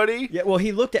pressure, buddy. Yeah, well,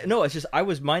 he looked at... No, it's just I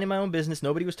was minding my own business.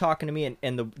 Nobody was talking to me.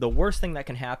 And the worst thing that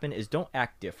can happen is don't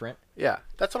act different. Yeah,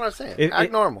 that's what I'm saying.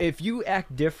 Act normal. If you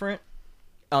act different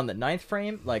on the 9th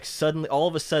frame, like suddenly, all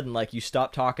of a sudden, like you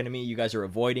stop talking to me. You guys are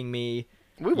avoiding me.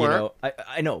 We weren't.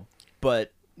 I know,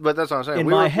 but that's what I'm saying.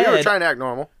 We were trying to act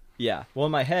normal. Yeah. Well,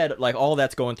 in my head, like all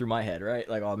that's going through my head, right?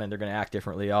 Like, oh man, they're gonna act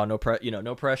differently. Oh, no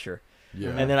pressure. Yeah.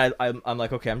 And then I'm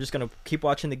like, okay, I'm just gonna keep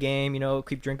watching the game.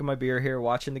 Keep drinking my beer here,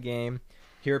 watching the game.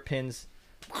 Hear pins.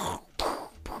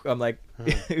 I'm like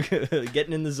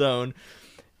getting in the zone,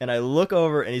 and I look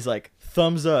over, and he's like,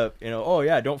 thumbs up. Oh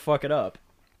yeah, don't fuck it up.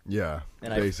 Yeah.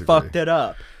 And basically. I fucked it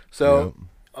up. So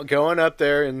going up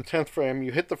there in the 10th frame,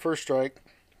 you hit the first strike.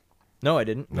 No, I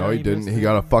didn't. No, he didn't. He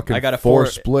got a fucking I got a 4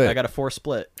 split. I got a 4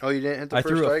 split. Oh, you didn't hit the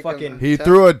first strike? strike? He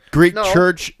threw a Greek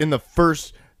church in the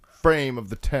first frame of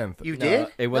the 10th. You did?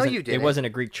 It wasn't, you didn't. It wasn't a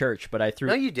Greek church, but I threw...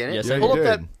 No, you didn't. Yes, yeah, I pull did.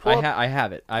 up that... I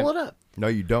have it. Pull it up. No,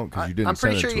 you don't, because you didn't I'm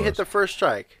pretty sure you hit the first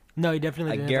strike. No, he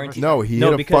definitely didn't. I guarantee. No, he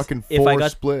hit a fucking 4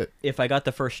 split. If I got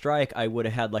the first strike, I would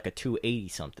have had like a 280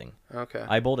 something. Okay.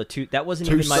 I bowled a 2... That wasn't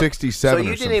even my... 267 So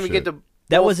you didn't even get to...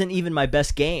 That wasn't even my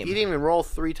best game. You didn't even roll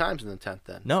 3 times in the 10th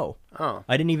then? No. Oh.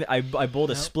 I didn't even... I bowled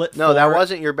a split 4. No, that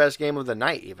wasn't your best game of the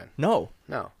night even. No.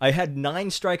 No. I had 9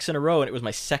 strikes in a row, and it was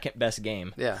my second best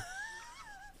game. Yeah.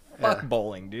 Fuck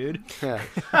bowling, dude. Yeah.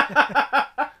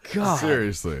 God.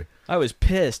 Seriously. I was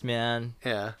pissed, man.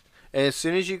 Yeah. And as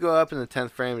soon as you go up in the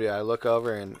 10th frame, dude, I look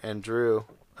over and Drew,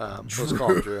 let's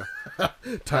call him Drew.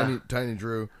 Tiny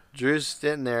Drew. Drew's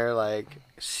sitting there, like,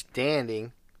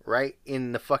 standing right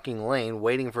in the fucking lane,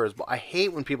 waiting for his ball. I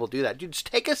hate when people do that. Dude, just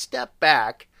take a step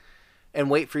back and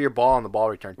wait for your ball on the ball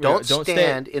return. Don't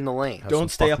stand in the lane.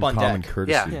 Don't stay up on deck.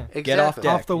 Yeah, exactly. Get off deck.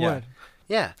 Off the wood.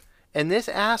 Yeah. And this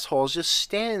asshole's just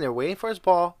standing there waiting for his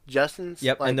ball. Justin's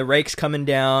Yep, like, and the rake's coming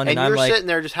down, and you're I'm like, sitting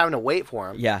there just having to wait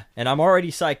for him. Yeah, and I'm already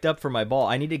psyched up for my ball.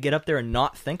 I need to get up there and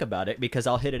not think about it because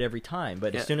I'll hit it every time.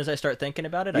 But as soon as I start thinking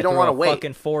about it, I don't throw a wait.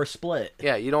 fucking 4 split.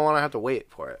 Yeah, you don't want to have to wait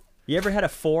for it. You ever had a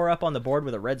 4 up on the board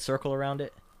with a red circle around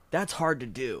it? That's hard to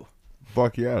do.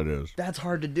 Fuck yeah, it is. That's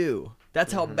hard to do.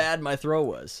 That's how bad my throw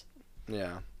was.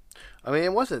 Yeah. I mean,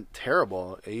 it wasn't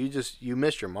terrible. You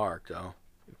missed your mark, though.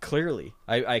 Clearly.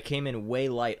 I came in way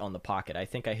light on the pocket. I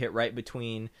think I hit right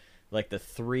between like the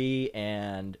 3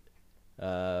 and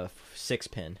 6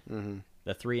 pin. Mm-hmm.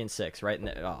 The 3 and 6, right?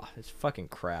 It's fucking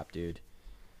crap, dude.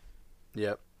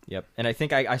 Yep. And I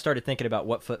think I started thinking about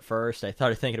what foot first. I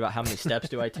started thinking about how many steps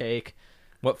do I take.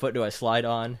 What foot do I slide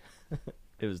on?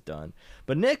 It was done.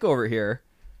 But Nick over here.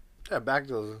 Yeah, back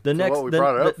to the next what we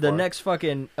brought it up the for. next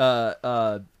fucking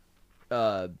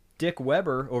Dick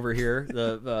Weber over here.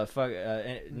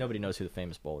 Nobody knows who the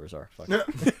famous bowlers are. Fuck.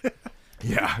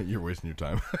 Yeah, you're wasting your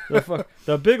time.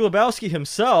 The Big Lebowski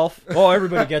himself. Oh,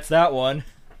 everybody gets that one.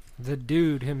 The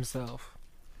dude himself.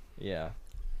 Yeah.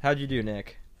 How'd you do,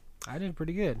 Nick? I did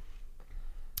pretty good.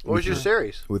 What was your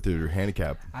series? With your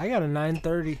handicap. I got a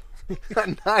 930. A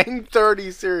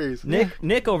 930 series.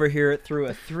 Nick over here threw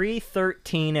a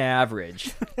 313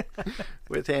 average.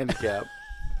 With handicap.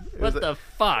 What the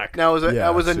fuck? Now, it was a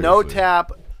seriously.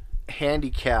 no-tap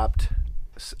handicapped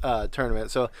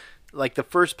tournament. So, like, the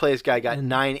first place guy got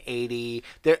 980.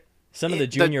 Some of the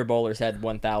junior bowlers had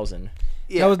 1,000.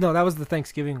 Yeah. That was the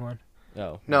Thanksgiving one.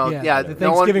 Oh. No, yeah, the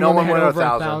no one Thanksgiving went had over over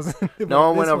 1,000. 1,000. No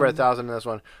one went This over one- 1,000 in this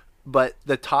one. But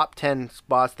the top 10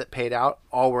 spots that paid out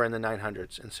all were in the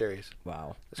 900s in series.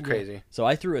 Wow. It's crazy. So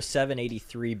I threw a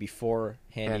 783 before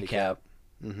handicap.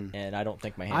 Mm-hmm. And I don't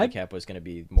think my handicap was going to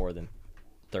be more than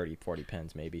 30, 40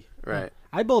 pins, maybe. Right.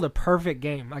 I bowled a perfect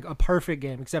game, like a perfect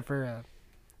game, except for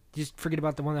just forget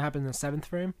about the one that happened in the 7th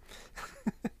frame.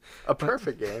 A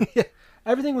perfect game. Yeah,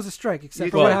 everything was a strike except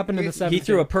for Well, what happened in the 7th. He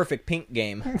threw a game. perfect pink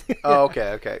game. Oh,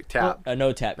 okay. Tap. A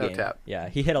no-tap No game. tap. Yeah,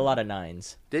 he hit a lot of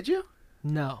 9s. Did you?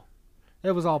 No,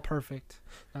 it was all perfect.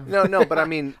 No, but I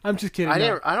mean, I'm just kidding. I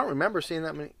no. don't remember seeing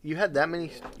that many. You had that many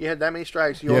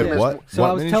strikes. You Yeah, only missed what? one. So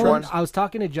I was many telling, strikes? I was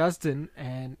talking to Justin,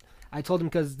 and I told him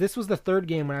because this was the 3rd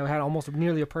game when I had almost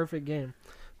nearly a perfect game,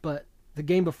 but the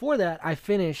game before that I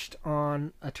finished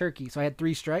on a turkey, so I had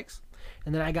 3 strikes,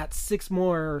 and then I got 6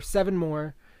 more or 7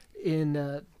 more in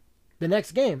the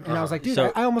next game, and I was like, dude,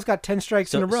 So- I almost got 10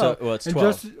 strikes in a row. well, it's And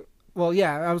 12.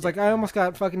 I was like, I almost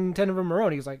got fucking 10 of them in a row.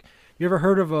 And he was like, you ever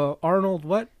heard of Arnold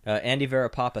what? Andy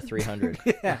Verapapa 300.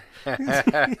 Yeah.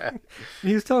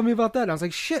 He was telling me about that. And I was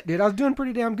like, shit, dude, I was doing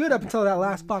pretty damn good up until that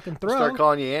last fucking throw. Start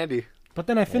calling you Andy. But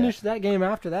then I finished that game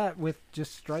after that with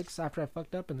just strikes after I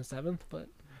fucked up in the 7th. But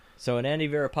So an Andy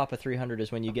Verapapa 300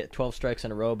 is when you get 12 strikes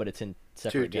in a row, but it's in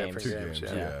separate Two games. different games,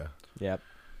 Yeah. Yep.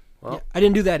 Well, yeah, I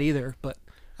didn't do that either. But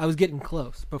I was getting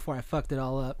close before I fucked it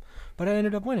all up. But I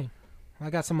ended up winning. I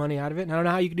got some money out of it. And I don't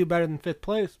know how you could do better than 5th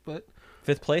place, but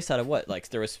 5th place out of what? Like,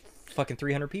 there was fucking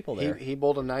 300 people there. he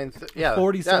bowled a 9. Yeah,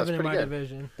 47 in pretty my good.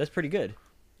 division. That's pretty good.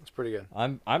 That's pretty good.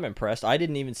 I'm impressed. I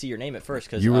didn't even see your name at first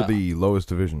because You were the lowest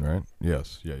division, right?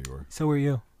 Yes. Yeah, you were. So were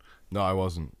you. No, I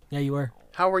wasn't. Yeah, you were.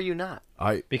 How were you not?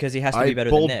 because he has to be I better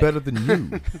than bowled Nick. better than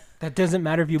you. That doesn't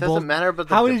matter if you Doesn't bowled. matter about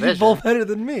the How did you division. bowl better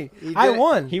than me? He I did it.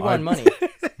 won. He won money.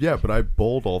 Yeah, but I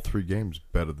bowled all 3 games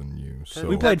better than you. So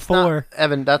We played That's not- 4.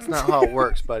 Evan, that's not how it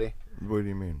works, buddy. What do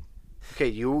you mean? Okay,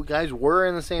 you guys were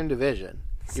in the same division.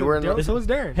 You were in the, So was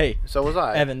Darren. Hey, so was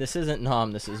I. Evan, this isn't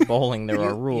Nom. This is bowling. There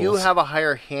are rules. You have a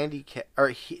higher handicap,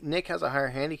 or Nick has a higher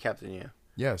handicap than you.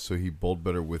 Yeah, so he bowled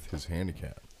better with his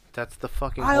handicap. That's the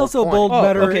fucking. I whole also point. bowled Oh,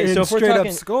 better okay, in so if we're straight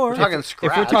talking- up score. We're talking If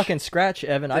scratch. we're talking scratch,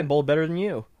 Evan, I bowled better than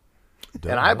you.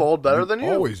 And I bowled better than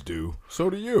you. Always do. So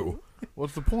do you.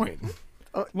 What's the point?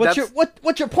 What's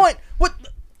your point? What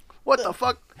the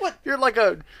fuck? What? You're like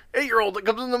a 8-year-old that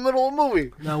comes in the middle of a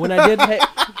movie. No, when I did, Hey,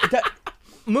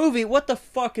 movie. What the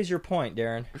fuck is your point,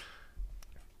 Darren?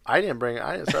 I didn't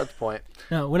start the point.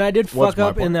 no, when I did What's fuck my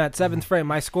up in point? that 7th frame,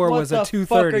 my score What was the a 230.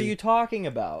 fuck are you talking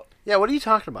about? Yeah, what are you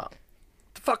talking about?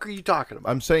 The fuck are you talking about?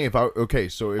 I'm saying so if I'm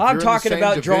you're in the talking same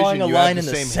about division, drawing a you line have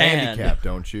in the same sand. handicap,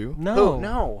 don't you? No,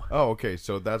 No. Oh, okay.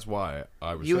 So that's why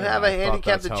I was. You saying have I a thought handicap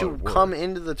that's that how you it worked. come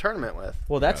into the tournament with.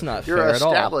 Well, that's not You're fair an at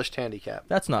all. established handicap.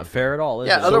 That's not fair at all. Is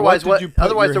Yeah, it? So otherwise what did you put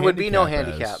otherwise your there would be no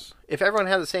handicap handicap. as? If everyone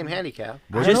had the same handicap.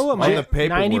 I Just don't know what on my the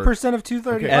paperwork. 90% of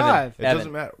 235. It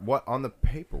doesn't matter what on the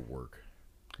paperwork.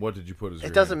 What did you put as?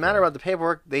 It doesn't matter about the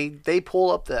paperwork. They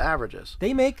pull up the averages.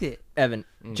 They make it. Evan,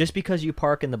 just because you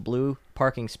park in the blue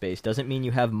parking space doesn't mean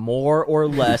you have more or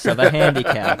less of a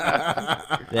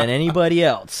handicap than anybody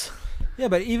else. Yeah,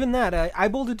 but even that, I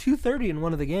bowled a 230 in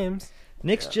one of the games.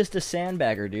 Nick's just a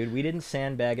sandbagger, dude. We didn't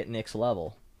sandbag at Nick's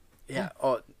level. Yeah.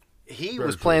 Oh, he Very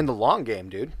was true. playing the long game,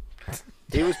 dude.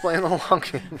 He was playing the long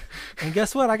game. And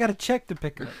guess what? I got a check to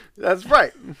pick up. That's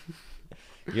right.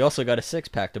 You also got a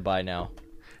 6-pack to buy now.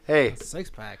 Hey,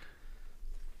 6-pack.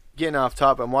 getting off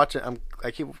top. I'm watching.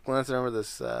 I keep glancing over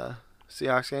this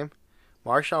Seahawks game.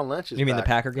 Marshawn Lynch is You mean the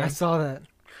back. Packer I game? saw that.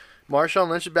 Marshawn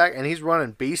Lynch is back, and he's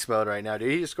running beast mode right now,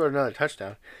 dude. He just scored another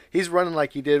touchdown. He's running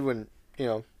like he did when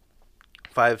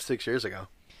 5-6 years ago.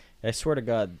 I swear to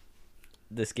God,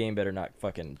 this game better not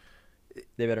fucking.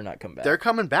 They better not come back. They're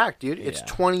coming back, dude. It's Yeah.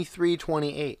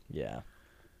 23-28. Yeah.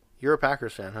 You're a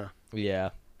Packers fan, huh?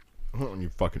 Yeah. You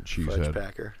fucking Fudge cheesehead.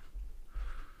 Packer.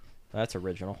 That's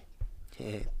original.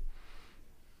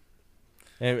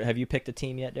 Have you picked a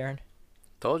team yet, Darren?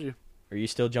 Told you. Are you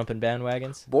still jumping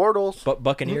bandwagons? Bortles.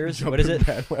 Buccaneers? What is it?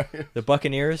 The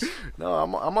Buccaneers? No,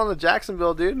 I'm on the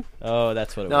Jacksonville, dude. Oh,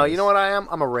 that's what it was. No, you know what I am?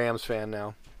 I'm a Rams fan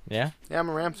now. Yeah? Yeah, I'm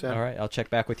a Rams fan. All right, I'll check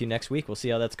back with you next week. We'll see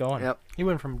how that's going. Yep. He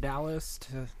went from Dallas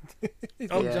to...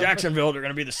 Yeah. Jacksonville, they're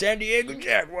going to be the San Diego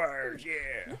Jaguars.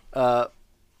 Yeah.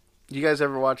 You guys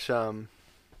ever watch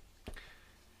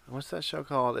what's that show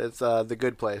called? It's The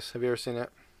Good Place. Have you ever seen it?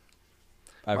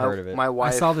 I've heard of it. My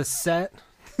wife. I saw the set.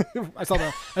 I saw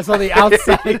the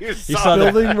outside You saw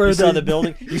building where you saw they- the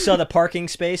building. You saw the parking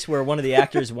space where one of the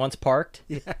actors once parked.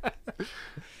 Yeah.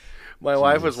 My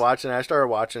wife was watching it. I started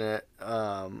watching it.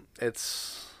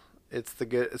 It's the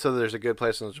good. So there's a good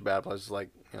place and there's a bad place. It's like,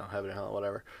 heaven and hell,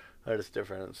 whatever. They're just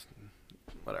different. It's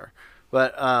whatever.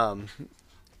 But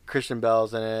Christian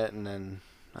Bale's in it, and then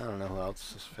I don't know who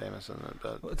else is famous in it.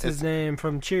 But What's his name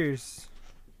from Cheers?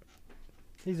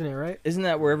 He's in it, right? Isn't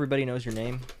that where everybody knows your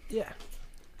name? Yeah.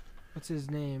 What's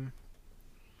his name?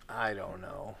 I don't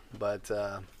know. But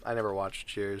I never watched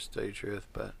Cheers, to tell you the truth.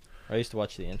 But I used to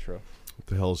watch the intro. What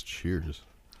the hell's Cheers?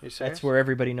 you serious? That's where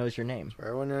everybody knows your name, Where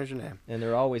everyone knows your name. and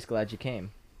they're always glad you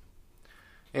came.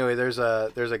 Anyway, there's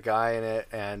a guy in it,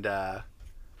 and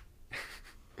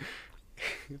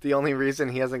the only reason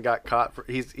he hasn't got caught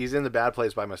he's in the bad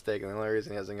place by mistake, and the only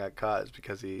reason he hasn't got caught is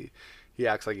because he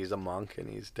acts like he's a monk and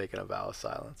he's taking a vow of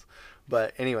silence.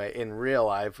 But anyway, in real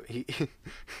life, he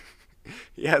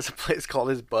has a place called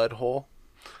his Bud Hole.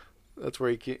 That's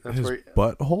where he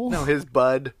butthole? No, his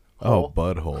Bud Oh, Hole.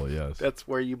 Bud Hole, yes. That's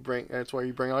where you bring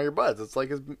all your buds. It's like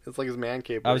his man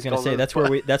cave. I was gonna say that's where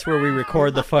we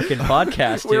record the fucking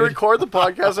podcast, we dude. record the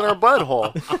podcast in our Bud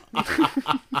Hole.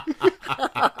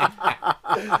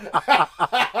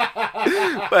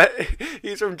 But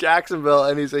he's from Jacksonville,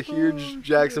 and he's a huge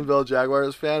Jacksonville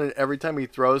Jaguars fan. And every time he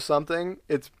throws something,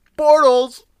 it's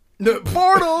Bortles.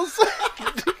 Bortles.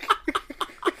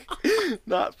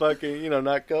 Not fucking,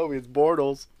 not Kobe. It's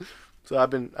Bortles. So I've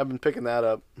been picking that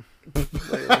up.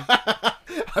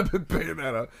 I've been picking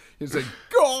that up. He's like,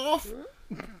 golf.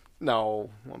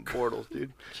 No, I'm Bortles,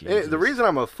 dude. Hey, the reason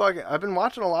I've been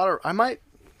watching a lot of. I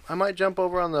might jump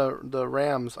over on the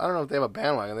Rams. I don't know if they have a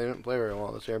bandwagon. They didn't play very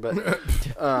well this year,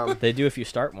 but They do if you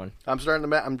start one. I'm starting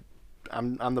to.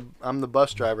 I'm the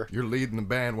bus driver. You're leading the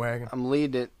bandwagon. I'm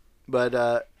leading it,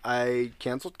 but I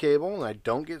canceled cable and I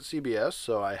don't get CBS,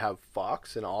 so I have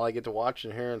Fox, and all I get to watch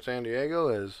in here in San Diego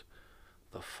is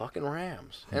the fucking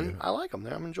Rams, and I like them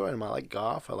there. I'm enjoying them. I like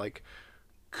Goff. I like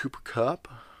Cooper Kupp.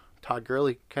 Todd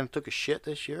Gurley kind of took a shit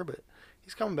this year, but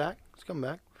he's coming back.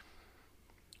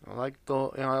 I like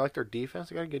their defense.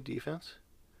 They got a good defense.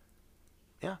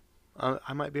 Yeah,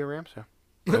 I might be a Rams fan.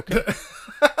 Okay.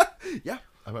 Yeah,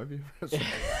 I might be.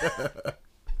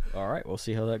 All right, we'll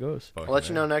see how that goes. I'll let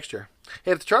you know next year.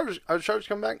 Hey, if the Chargers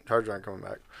coming back? Chargers aren't coming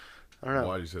back. I don't know.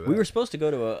 Why do you say that? We were supposed to go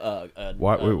to a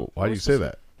Why do you say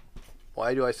that?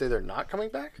 Why do I say they're not coming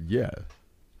back? Yeah.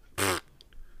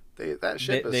 That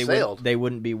ship has they sailed. They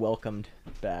wouldn't be welcomed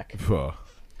back.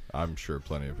 I'm sure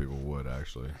plenty of people would,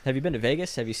 actually. Have you been to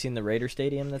Vegas? Have you seen the Raider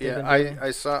Stadium that they've been doing?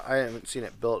 I haven't seen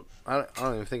it built. I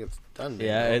don't even think it's done.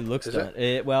 Yeah, built. it looks Is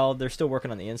done. Well, they're still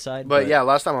working on the inside. But yeah,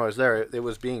 last time I was there, it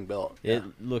was being built. It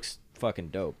looks fucking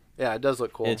dope. Yeah, it does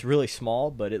look cool. It's really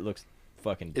small, but it looks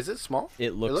fucking... Is it small?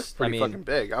 It looks pretty fucking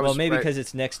big. Maybe because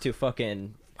it's next to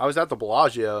fucking... I was at the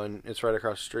Bellagio, and it's right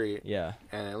across the street. Yeah.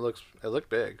 And it looked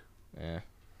big. Yeah.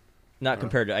 Not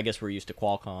compared to... I guess we're used to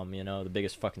Qualcomm, the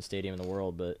biggest fucking stadium in the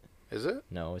world, but... Is it?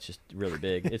 No, it's just really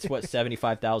big. It's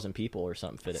 75,000 people or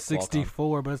something fit at Qualcomm.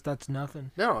 64, but that's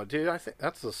nothing. No, dude, I think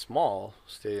that's a small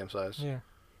stadium size. Yeah.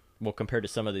 Well, compared to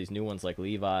some of these new ones like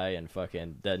Levi and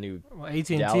fucking that new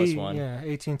AT&T, Dallas one. Yeah,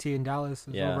 AT&T in Dallas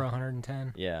is over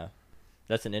 110. Yeah.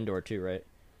 That's an indoor too, right?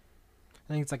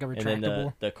 I think it's like a retractable. And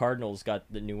then the Cardinals got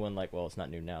the new one, it's not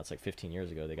new now. It's like 15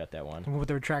 years ago they got that one. With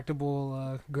the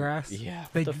retractable grass. Yeah.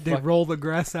 They roll the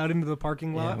grass out into the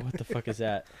parking lot. Yeah, what the fuck is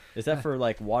that? Is that for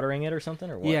watering it or something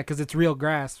or what? Yeah, because it's real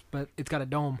grass, but it's got a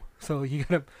dome. So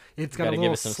it's got a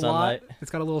little slot. Sunlight. It's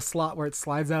got a little slot where it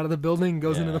slides out of the building and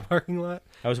goes into the parking lot.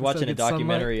 I was watching a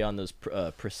documentary on those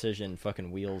precision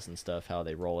fucking wheels and stuff, how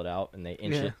they roll it out and they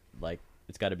inch it.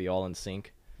 It's got to be all in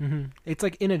sync. Mm-hmm. It's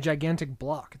like in a gigantic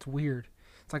block. It's weird.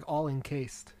 It's like all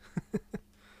encased.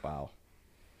 Wow.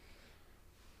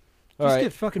 Just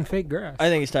get fucking fake grass. I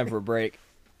think it's time for a break.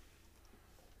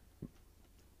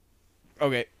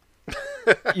 Okay.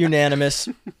 Unanimous.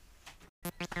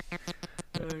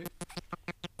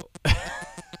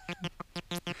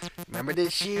 Remember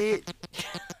this shit?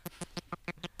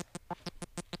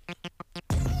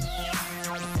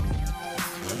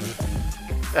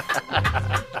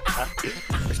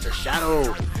 Mr. Shadow.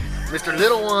 Mr.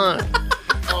 Little One.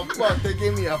 Oh, fuck. They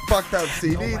gave me a fucked up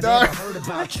CD, I dog. never heard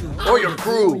about you. Or your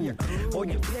crew. Or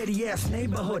your petty ass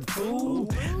neighborhood fool.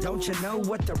 Don't you know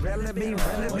what the relevant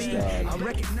be? I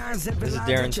recognize every This is lie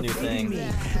Darren's that new you're feeding thing.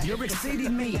 me. You're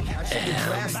exceeding me. I should be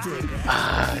drastic.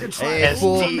 Hey,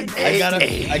 fool.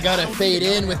 I gotta fade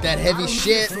in with that heavy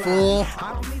shit, fool.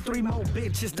 I don't need 3 more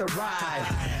bitches to ride.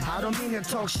 I don't mean to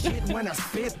talk shit when I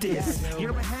spit this.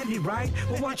 You're a handy, right?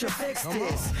 Well, won't you fix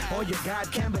this? Oh, your God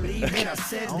can't believe that I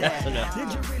said that.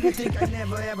 Did you really think I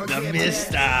never ever The get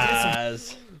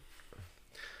Misters.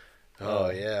 Oh,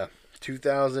 yeah.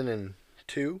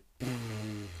 2002.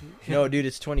 No, dude,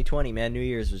 it's 2020, man. New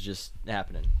Year's was just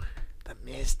happening. The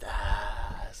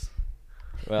Misters.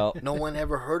 Well, No one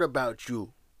ever heard about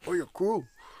you. Or your crew.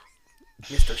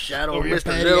 Mr. Shadow, Or your Mr.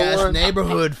 petty Little ass One.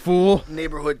 neighborhood, fool.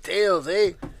 Neighborhood Tales,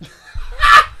 eh?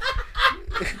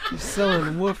 You're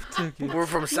selling wolf tickets. We're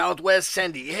from Southwest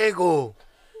San Diego.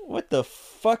 what the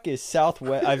fuck is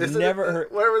Southwest? I've never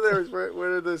heard.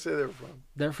 Where did they say they were from?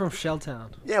 They're from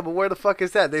Shelltown. Yeah, but where the fuck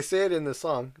is that? They say it in the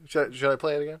song. Should I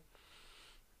play it again?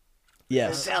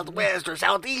 Yes, Southwest or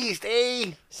Southeast, eh?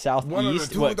 One of Southeast.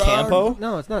 the two, What, dog. Campo?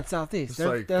 No, it's not southeast. It's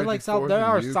They're like they're like south. 54th They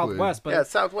are and Euclid. southwest, but Yeah, it's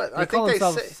Southwest. they I call think they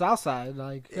themselves say south side.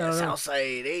 Like I yeah, don't know.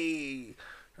 Southside, eh?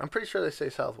 I'm pretty sure they say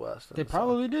Southwest. in They the song.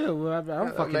 probably do. I don't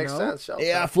That fucking makes know. sense. Southside.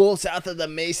 Yeah, fool, south of the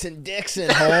Mason-Dixon,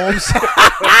 Holmes.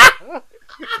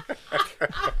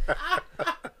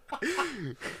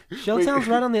 Shelltown's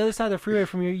right on the other side of the freeway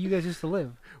from where you guys used to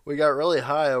live. We got really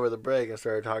high over the break and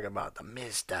started talking about the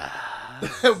Mister.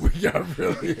 We got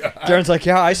really high. Darren's like,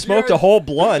 yeah, I smoked a whole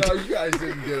blunt. No, you guys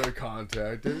didn't get a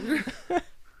contact, did you?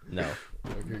 No.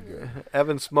 Okay, good.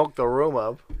 Evan smoked the room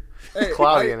up. Hey,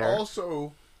 cloudy I in there.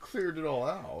 also cleared it all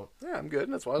out. Yeah, I'm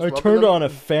good. That's why I turned on a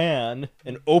fan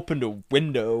and opened a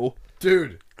window.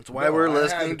 Dude. That's why we're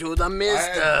listening to the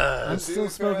Mister. I'm still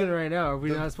smoking right now. Are we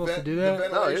not supposed to do that? The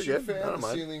No, you're ventilation good. I fan, don't the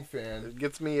mind. ceiling fan, It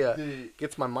gets me,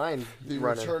 gets my mind the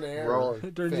running, return air rolling.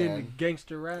 It turns fan, into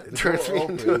gangster rap. It turns me door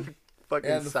into a open,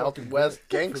 fucking and the fucking Southwest vent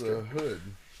gangster. for the hood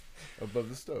above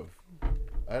the stove.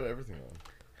 I had everything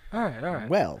on. All right.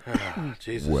 Well,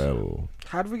 Jesus. Well,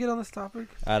 How did we get on this topic?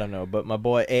 I don't know, but my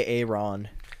boy AA Ron.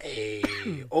 Hey.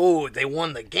 Oh, they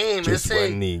won the game. Let's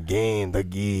say. the game,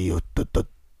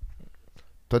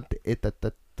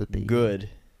 Good.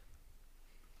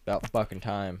 About fucking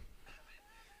time.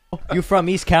 You from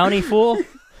East County, fool?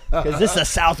 Because this is a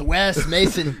Southwest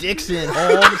Mason-Dixon,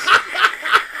 Holmes.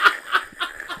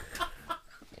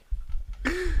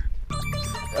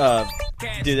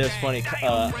 Dude, that was funny.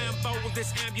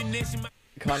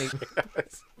 Connie.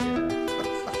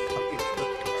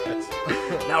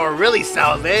 Now we're really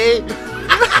south, eh?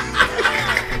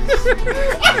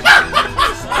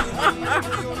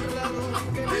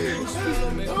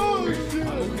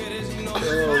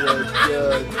 Oh my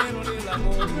god.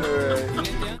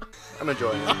 Alright. I'm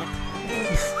enjoying it.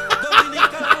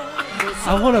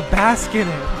 I want to bask in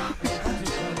it.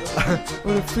 I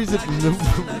want to freeze it in the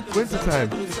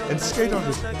wintertime and skate on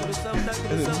it,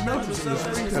 and then melt it in the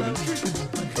springtime and drink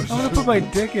it. I want to put my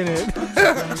dick in it.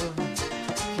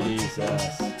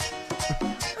 Jesus.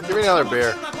 Give me another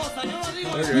beer.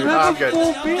 You have I'm good.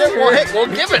 full beer. Well,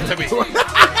 give it to me.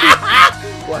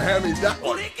 Well, hand me that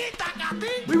one.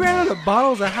 We ran out of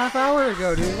bottles a half hour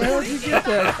ago, dude. Where did you get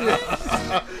that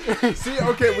shit? See,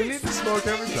 okay, we need to smoke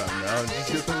every time now and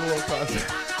just get them a little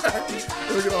contact.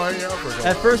 We're gonna hang out for a couple.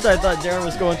 At first, I thought Darren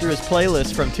was going through his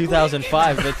playlist from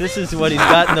 2005, but this is what he's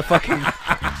got in the fucking.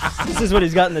 This is what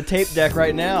he's got in the tape deck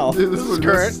right now. Dude, this is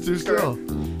current. too still.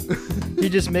 He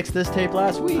just mixed this tape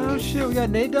last week. Oh shit, we got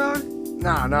Nate Dogg?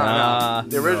 No.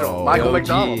 The original. No. Michael OG.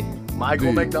 McDonald. Michael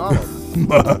Dude. McDonald.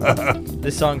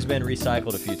 This song's been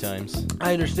recycled a few times.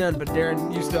 I understand, but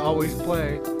Darren used to always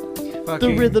play The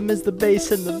fucking rhythm is the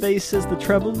bass and the bass is the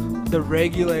treble. the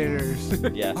Regulators.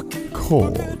 Yeah,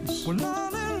 Chords.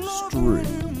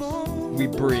 String. we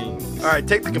bring Alright,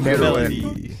 take the computer away.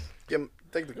 melody.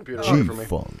 Take the computer away from me.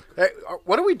 G-funk. Hey,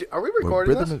 what are we do? Are we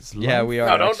recording Rhythm this? is life. Yeah, we are.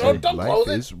 No, don't actually. close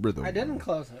Life it. is rhythm. I didn't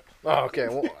close it. Oh, okay.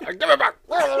 Well, give it back.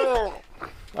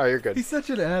 Oh, you're good. He's such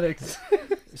an addict.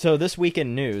 So this week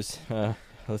in news,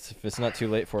 if it's not too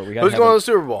late for it, we got. Who's going to the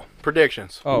Super Bowl?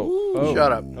 Predictions. Oh,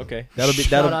 Shut up. Okay, that'll.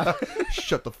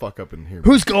 Shut the fuck up in here.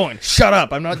 Who's going? Shut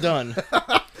up! I'm not done.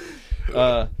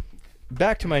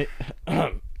 Back to my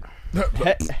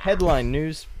headline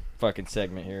news fucking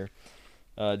segment here.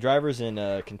 Drivers in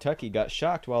Kentucky got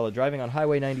shocked while driving on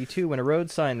Highway 92 when a road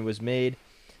sign was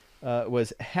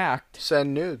hacked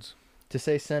Send nudes. to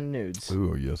say send nudes.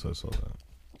 Ooh, yes, I saw that.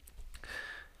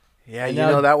 Yeah, And you now-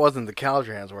 know that wasn't the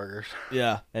Caltrans workers.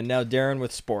 Yeah, and now Darren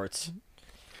with sports.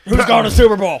 Who's going to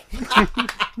Super Bowl?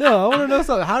 No, I want to know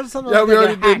something. How does something Yeah, like we that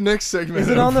already get did hacked? Nick's segment. Is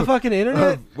it on the fucking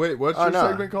internet? Wait, what's Oh, your no.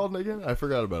 segment called again? I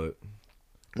forgot about it.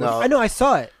 No, I know, I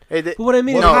saw it. Hey, But what I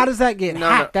mean is, no, how does that get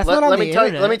hacked? That's not on let the me tell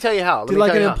internet. you. Let me tell you how. Did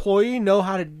like an employee know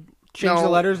how to change the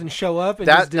letters and show up? And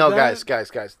That just did no, that?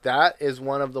 guys. That is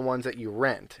one of the ones that you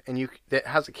rent, and that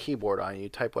has a keyboard on it. You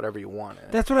type whatever you want in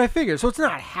it. That's what I figured. So it's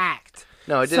not hacked.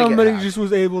 No, it didn't Somebody get hacked. just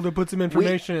was able to put some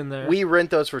information in there. We rent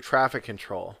those for traffic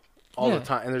control all Yeah. the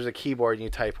time, and there's a keyboard and you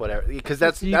type whatever. Because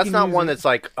that's So you that's can not use one it. that's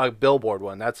like a billboard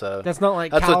one. That's a That's not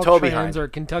like that's a toe Caltrans behind. or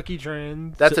Kentucky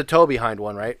Trans. That's a toe behind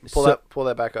one, right? Pull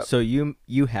that back up. So you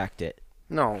hacked it.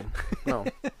 No. I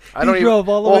He don't even. drove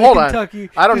all the well, way hold to on. Kentucky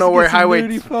I don't just know to where get some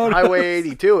nudie photos. Highway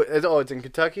 82 is. Oh, it's in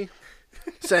Kentucky.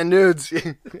 Send nudes. I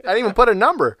didn't even put a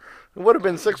number. It would have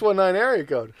been 619 area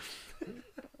code.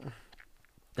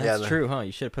 That's true, huh?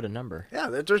 You should have put a number. Yeah,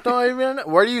 there's no even.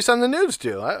 Where do you send the nudes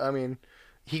to? I mean,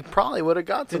 he probably would have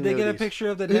got some. Did they get a nudies. picture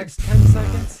of the next 10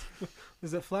 seconds?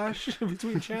 Does it flash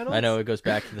between channels? I know it goes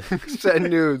back to the. Send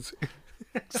nudes.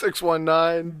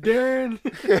 619. Darren.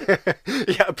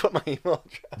 Yeah, I put my email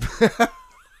address.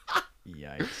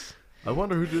 Yikes! I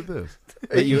wonder who did this.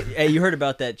 But you heard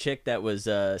about that chick that was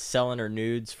selling her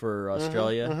nudes for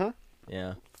Australia?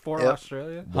 Yeah, For Yep.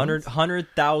 Australia?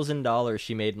 $100,000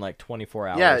 she made in like 24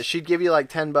 hours. Yeah, she'd give you like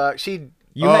 $10.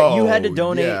 you had to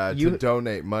donate. Yeah, you to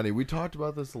donate money. We talked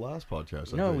about this the last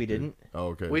podcast. I No, think, we dude. didn't. Oh,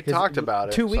 okay. We 'Cause talked about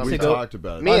it 2 weeks we ago. talked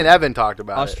about it. Me and Evan talked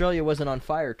about Australia wasn't on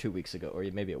fire 2 weeks ago, or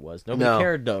maybe it was. Nobody No.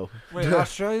 cared though. Wait,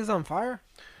 Australia's on fire?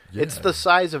 it. Yeah. It's the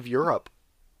size of Europe.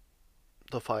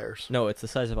 The fires, No, it's the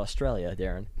size of Australia,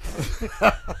 Darren.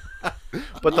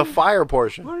 but the fire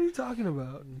portion. What are you talking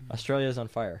about? Australia's on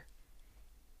fire.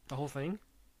 The whole thing?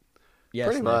 Yes,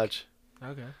 Pretty Nick. much.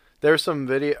 Okay. There's some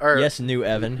video. Or Yes, new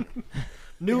Evan.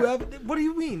 What do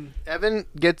you mean? Evan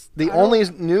gets the only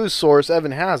news source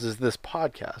Evan has is this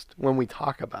podcast when we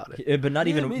talk about it. But not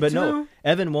Yeah, even. me But no, too.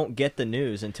 Evan won't get the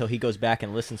news until he goes back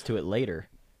and listens to it later.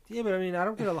 Yeah, but I mean, I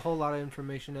don't get a whole lot of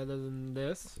information other than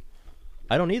this.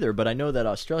 I don't either, but I know that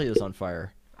Australia's on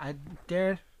fire.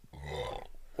 Darren,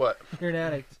 What? you're an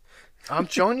addict. I'm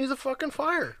showing you the fucking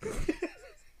fire.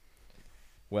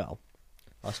 Well,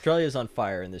 Australia's on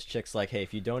fire, and this chick's like, "Hey,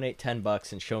 if you donate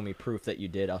 $10 and show me proof that you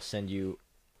did, I'll send you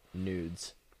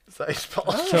nudes." That's how you spell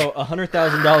it. So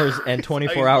 $100,000 and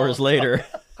 24 hours later.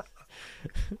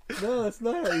 No, that's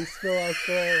not how you spell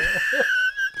Australia.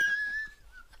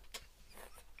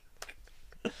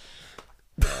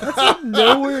 That's like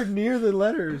nowhere near the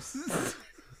letters.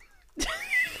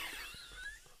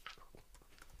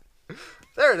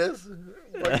 There it is.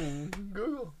 Fucking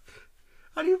Google.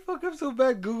 How do you fuck up so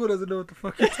bad Google doesn't know what the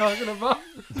fuck you're talking about?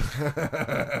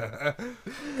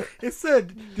 It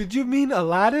said, did you mean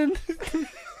Aladdin?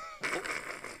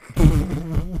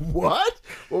 What?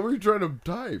 What were you trying to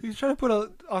type? He's trying to put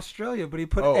Australia, but he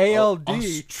put Oh, ALD.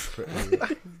 Australia.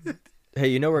 Hey,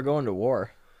 you know we're going to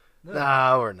war.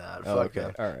 No, we're not. Oh, Fuck okay.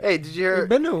 that. All right. Hey, did you hear? We've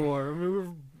been to war. I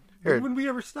mean, Here. when would we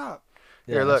ever stop?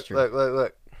 Yeah, Here, that's look, true.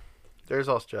 look. There's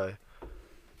Australia.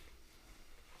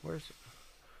 Where's?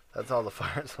 That's all the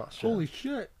fires in Australia. Holy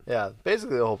shit. Yeah,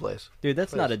 basically the whole place. Dude,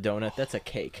 that's not a donut. That's a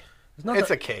cake.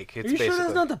 It's a cake. It's Are you basically. sure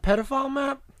that's not the pedophile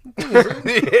map? Do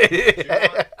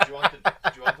you want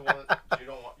the one? You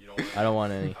don't want. I don't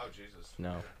want any. Oh Jesus.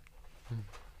 No.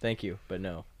 Thank you, but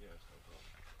no.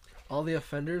 All the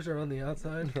offenders are on the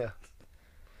outside? Yeah.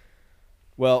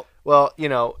 Well, Well, you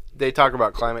know, they talk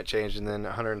about climate change, and then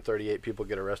 138 people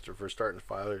get arrested for starting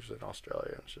fires in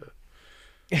Australia and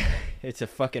shit. it's a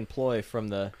fucking ploy from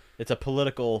the. It's a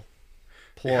political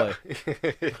ploy.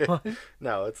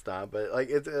 No, it's not. But like,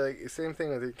 it's like same thing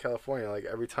with California. Like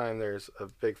every time there's a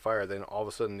big fire, then all of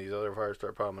a sudden these other fires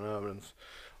start popping up, and it's,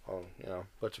 you know,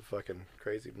 a bunch of fucking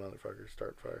crazy motherfuckers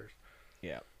start fires.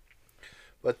 Yeah.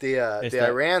 But the It's that-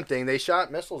 Iran thing, they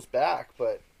shot missiles back,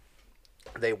 but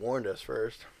they warned us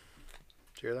first.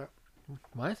 Did you hear that?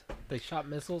 What? They shot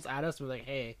missiles at us? We're like,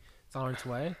 hey, it's on its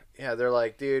way? Yeah, they're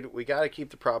like, dude, we got to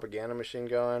keep the propaganda machine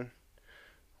going.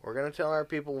 We're gonna tell our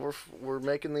people we're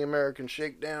making the Americans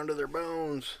shake down to their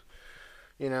bones,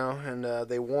 you know. And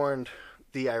they warned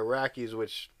the Iraqis,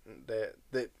 which that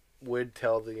would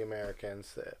tell the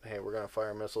Americans that, hey, we're gonna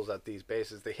fire missiles at these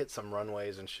bases. They hit some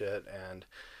runways and shit, and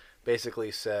basically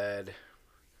said,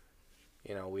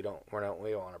 you know, we don't want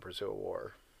to pursue a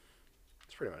war.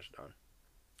 It's pretty much done.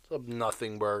 It's a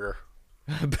nothing burger.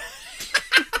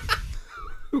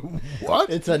 What?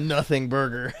 It's a nothing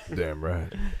burger. Damn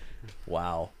right.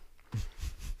 Wow.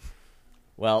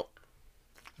 Well,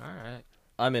 All right.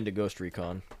 I'm into Ghost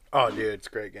Recon. Oh, dude, it's a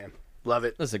great game. Love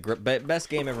it. This is best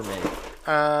game ever made.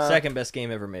 Second best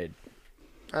game ever made.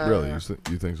 Really? You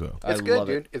think so? It's good,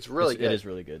 dude. It's really good. It is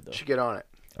really good, though. You should get on it.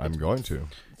 I'm going to.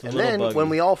 And then when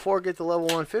we all 4 get to level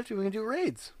 150, we can do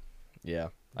raids. Yeah.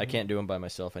 I can't do them by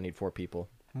myself. I need 4 people.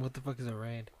 What the fuck is a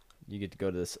raid? You get to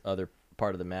go to this other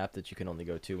part of the map that you can only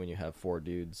go to when you have 4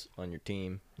 dudes on your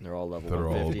team, and they're all level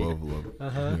 150. All above level.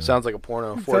 Yeah. Sounds like a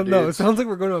porno. 4 dudes. No, it sounds like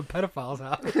we're going to a pedophile's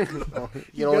house.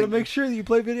 you gotta make sure that you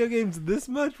play video games this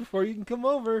much before you can come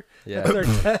over. Yeah. That's our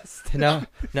test.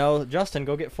 Now, Justin,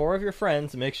 go get 4 of your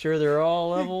friends and make sure they're all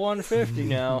level 150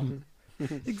 now.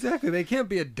 Exactly. They can't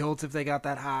be adults if they got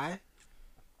that high.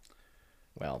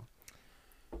 Well,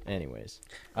 anyways,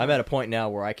 I'm at a point now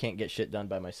where I can't get shit done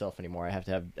by myself anymore. I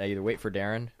either wait for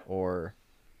Darren or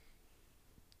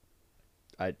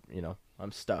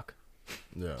I'm stuck.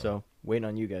 Yeah. So waiting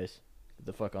on you guys. Get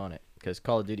the fuck on it, because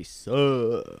Call of Duty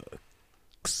sucks.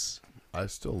 I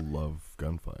still love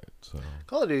gunfight. So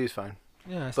Call of Duty's fine.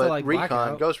 Yeah, I still like Recon,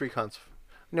 Blackout. Ghost Recon's.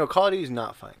 No, Call of Duty's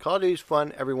not fun. Call of Duty's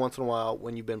fun every once in a while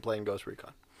when you've been playing Ghost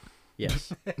Recon.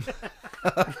 Yes.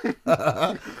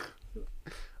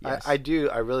 Yes. I do.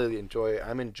 I really enjoy it.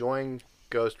 I'm enjoying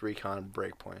Ghost Recon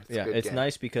Breakpoint. It's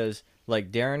nice because like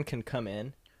Darren can come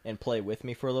in and play with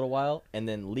me for a little while and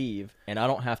then leave, and I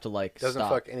don't have to doesn't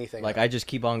stop. fuck anything like up. I just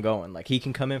keep on going. Like he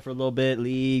can come in for a little bit,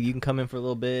 leave. You can come in for a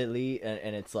little bit, leave,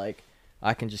 and it's like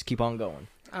I can just keep on going.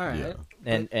 All right.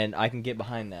 Yeah. And I can get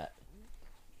behind that.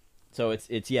 So it's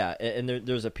and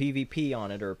there's a PvP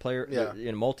on it or a player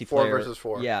in multiplayer 4 versus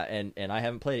 4. Yeah, and I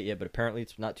haven't played it yet, but apparently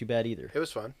it's not too bad either. It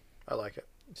was fun. I like it.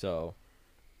 So.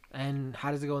 And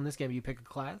how does it go in this game? You pick a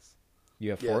class. You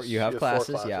have 4. You have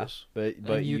classes, yeah. But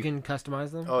and you can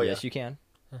customize them. Oh yes, you can.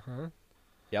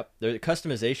 Yep. The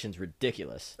customization's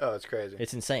ridiculous. Oh, it's crazy.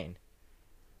 It's insane.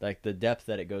 Like the depth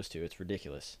that it goes to, it's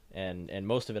ridiculous. And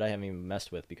most of it I haven't even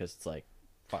messed with because it's like,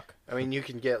 fuck. I mean, you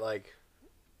can get like.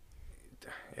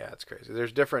 Yeah, it's crazy.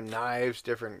 There's different knives,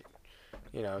 different,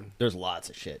 There's lots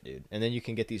of shit, dude. And then you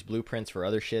can get these blueprints for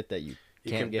other shit that you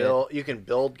can't get. You can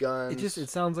build guns. It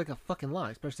sounds like a fucking lot,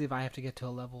 especially if I have to get to a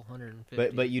level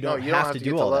 150. But you don't have to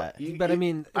do all that. But I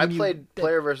mean, I played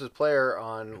player versus player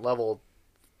on level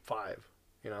 5.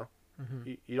 You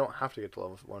don't have to get to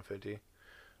level 150.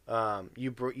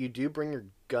 You do bring your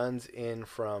guns in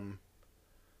from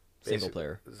single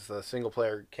player. It's a single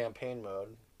player campaign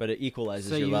mode. But it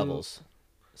equalizes your levels.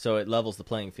 So it levels the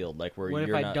playing field, like where what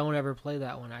you're if not... I don't ever play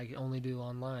that one? I only do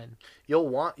online. You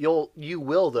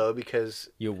will though, because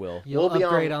you'll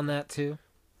upgrade on that too.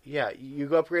 Yeah, you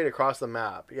go upgrade across the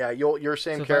map. Yeah, your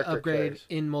same so character. If I upgrade carries.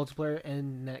 in multiplayer,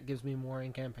 and that gives me more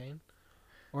in campaign,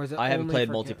 or is it? I haven't played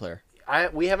multiplayer.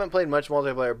 We haven't played much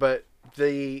multiplayer, but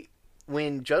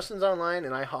when Justin's online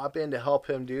and I hop in to help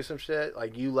him do some shit,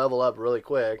 like you level up really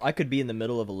quick. I could be in the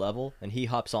middle of a level and he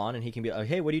hops on and he can be like,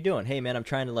 "Hey, what are you doing? Hey, man, I'm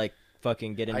trying to like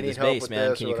fucking get into this base,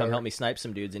 man. Can you come help me snipe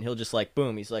some dudes?" And he'll just like,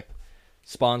 boom, he's like,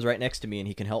 spawns right next to me and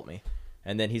he can help me.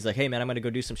 And then he's like, "Hey, man, I'm gonna go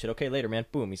do some shit." "Okay, later, man."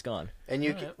 Boom, he's gone.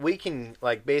 And we can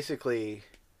like basically.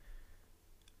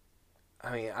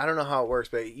 I mean, I don't know how it works,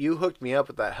 but you hooked me up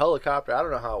with that helicopter. I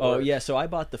don't know how it works. Oh yeah, so I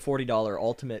bought the $40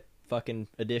 Ultimate fucking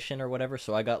edition or whatever.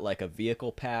 So I got like a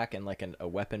vehicle pack and like a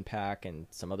weapon pack and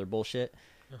some other bullshit.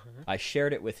 I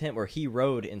shared it with him, or he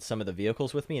rode in some of the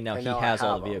vehicles with me, and now he has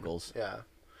all the vehicles. Yeah.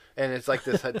 And it's like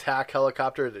this attack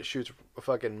helicopter that shoots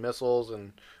fucking missiles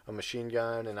and a machine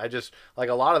gun. And I just, like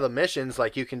a lot of the missions,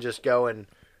 like you can just go and,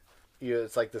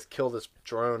 it's like kill this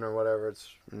drone or whatever.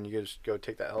 And you just go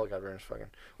take that helicopter and it's fucking.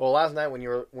 Well, last night when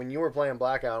you were playing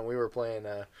Blackout and we were playing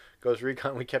Ghost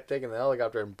Recon, we kept taking the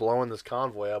helicopter and blowing this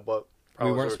convoy up, but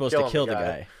we weren't supposed to kill the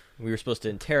guy. We were supposed to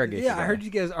interrogate. Yeah, I heard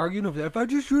you guys arguing over that. If I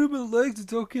just shoot him in the legs,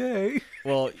 it's okay.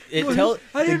 Well,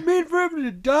 I didn't mean for him to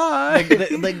die.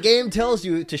 The game tells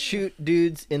you to shoot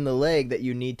dudes in the leg that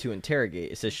you need to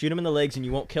interrogate. It says shoot him in the legs and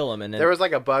you won't kill him. And then... There was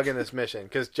like a bug in this mission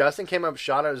because Justin came up,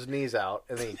 shot his knees out,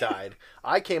 and then he died.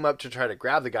 I came up to try to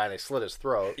grab the guy and I slit his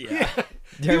throat. Yeah.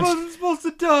 He wasn't supposed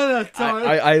to die that time.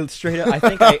 I straight up.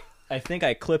 I think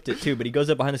I clipped it too, but he goes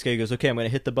up behind this guy. He goes, "Okay, I'm going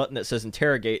to hit the button that says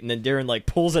interrogate," and then Darren like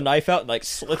pulls a knife out and like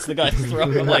slits the guy's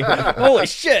throat. I'm like, "Holy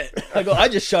shit!" I go, "I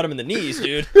just shot him in the knees,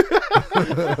 dude."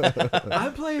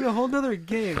 I'm playing a whole nother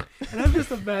game, and I'm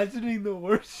just imagining the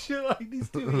worst shit, like these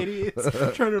two idiots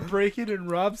trying to break in and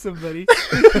rob somebody,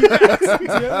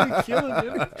 accidentally killing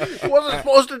him. He wasn't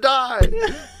supposed to die.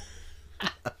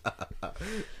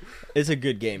 It's a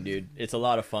good game, dude. It's a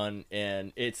lot of fun,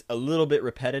 and it's a little bit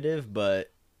repetitive,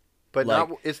 but like,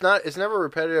 it's never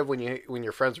repetitive when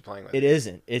your friends are playing with it. It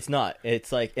isn't. It's not.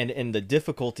 It's like and the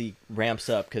difficulty ramps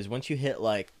up because once you hit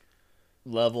like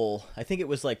level. I think it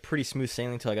was like pretty smooth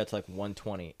sailing until I got to like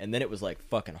 120, and then it was like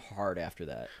fucking hard after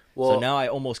that. Well, so now I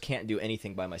almost can't do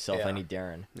anything by myself. Yeah. I need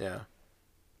Darren. Yeah.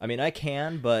 I mean, I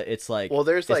can, but it's like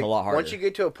there's it's like a lot harder. once you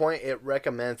get to a point, it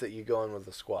recommends that you go in with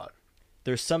a squad.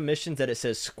 There's some missions that it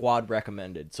says squad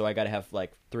recommended, so I got to have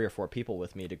like 3 or 4 people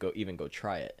with me to go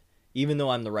try it. Even though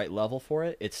I'm the right level for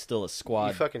it, it's still a squad.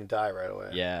 You fucking die right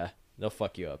away. Yeah, they'll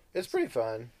fuck you up. It's pretty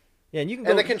fun. Yeah, and you can go.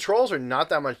 And the controls are not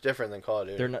that much different than Call of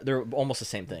Duty. They're almost the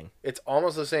same thing. It's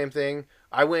almost the same thing.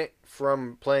 I went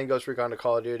from playing Ghost Recon to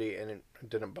Call of Duty, and it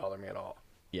didn't bother me at all.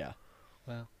 Yeah.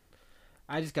 Well,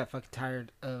 I just got fucking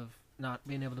tired of not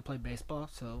being able to play baseball,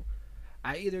 so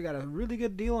I either got a really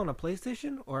good deal on a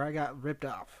PlayStation or I got ripped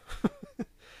off.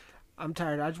 I'm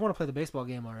tired. I just want to play the baseball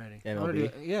game already.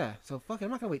 MLB? Yeah, so fuck it.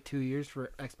 I'm not going to wait 2 years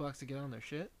for Xbox to get on their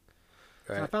shit.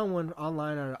 Right. So I found one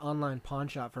online at an online pawn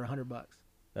shop for $100.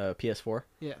 PS4?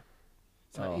 Yeah.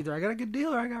 So either I got a good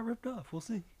deal or I got ripped off. We'll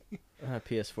see.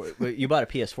 PS4. Well, you bought a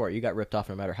PS4. You got ripped off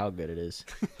no matter how good it is.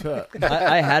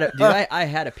 I had a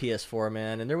PS4,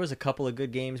 man, and there was a couple of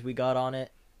good games we got on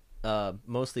it.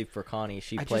 Mostly for Connie.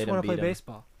 She played and beat play him.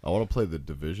 baseball. I want to play The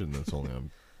Division that's only on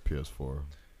PS4.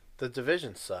 The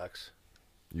Division sucks.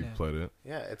 You've played it?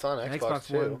 Yeah, it's on The Xbox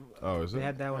too. One, Oh, is it? They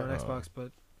had that one on Xbox,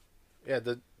 but yeah,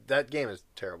 that game is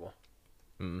terrible.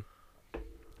 Mm.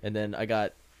 And then I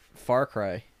got Far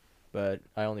Cry, but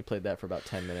I only played that for about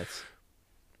 10 minutes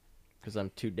because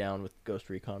I'm too down with Ghost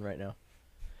Recon right now.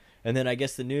 And then I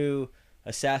guess the new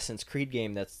Assassin's Creed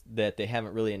game that they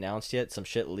haven't really announced yet. Some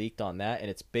shit leaked on that, and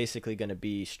it's basically going to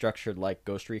be structured like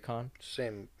Ghost Recon.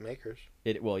 Same makers.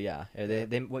 Well, yeah. They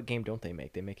what game don't they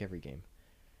make? They make every game.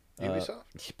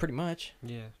 Ubisoft. Pretty much.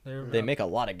 yeah, They make a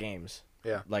lot of games.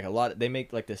 Yeah. Like a lot. They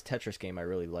make like this Tetris game I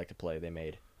really like to play. They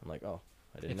made. I'm like, oh,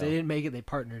 I didn't if know. they didn't make it, they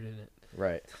partnered in it.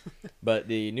 Right. But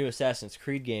the new Assassin's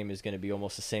Creed game is going to be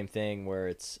almost the same thing where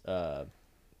it's,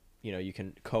 you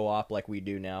can co-op like we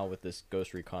do now with this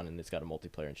Ghost Recon, and it's got a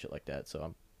multiplayer and shit like that. So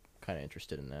I'm kind of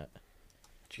interested in that.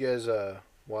 Did you guys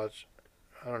watch?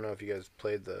 I don't know if you guys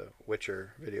played the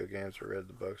Witcher video games or read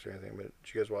the books or anything, but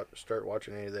did you guys start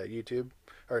watching any of that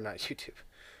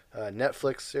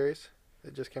Netflix series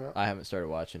that just came out? I haven't started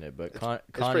watching it, but it's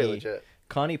pretty legit.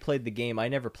 Connie played the game. I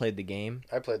never played the game.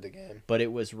 I played the game. But it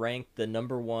was ranked the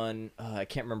number one, I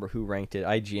can't remember who ranked it,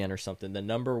 IGN or something, the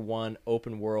number one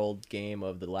open world game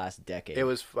of the last decade. It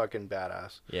was fucking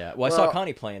badass. Yeah. Well, I saw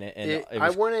Connie playing it. And I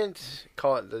wouldn't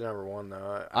call it the number one,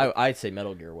 though. I'd say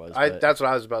Metal Gear was. That's what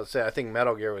I was about to say. I think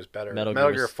Metal Gear was better. Metal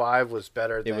Gear 5 was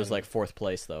better. It was like 4th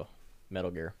place, though,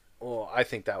 Metal Gear. Well, I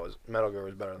think Metal Gear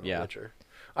was better than The Witcher.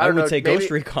 I would say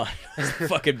Ghost Recon is the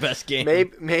fucking best game.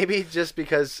 Maybe just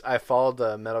because I followed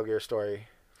the Metal Gear story.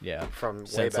 Yeah, from way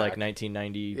since back. like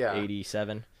 1990,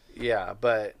 87. Yeah,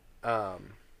 but The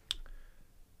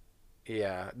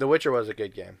Witcher was a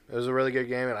good game. It was a really good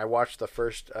game, and I watched the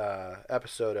first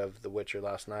episode of The Witcher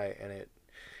last night, and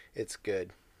it's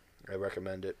good. I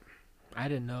recommend it. I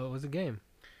didn't know it was a game.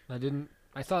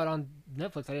 I saw it on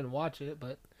Netflix. I didn't watch it,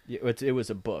 but it was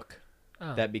a book.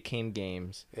 Oh. That became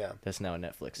games. Yeah, that's now a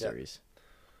Netflix series.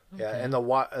 Yeah, Okay. and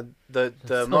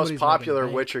the most popular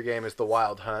Witcher game is The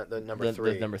Wild Hunt, the number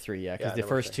 3. The number 3, yeah, because the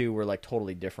first 2 were like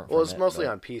totally different. Well, it's mostly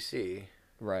on PC.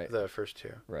 Right. The first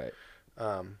 2. Right.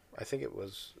 I think it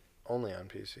was only on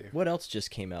PC. What else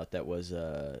just came out that was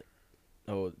oh,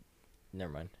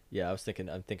 never mind. Yeah, I'm thinking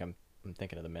of The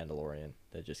Mandalorian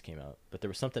that just came out, but there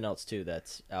was something else too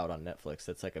that's out on Netflix.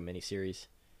 That's like a mini series.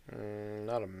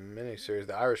 Not a mini series.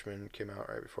 The Irishman came out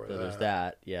right before that. There's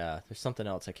that. Yeah, there's something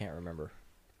else I can't remember.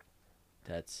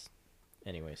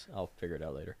 Anyways, I'll figure it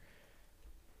out later.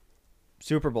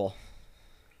 Super Bowl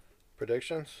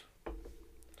predictions.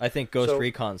 I think Ghost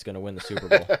Recon's going to win the Super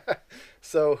Bowl.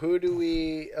 So who do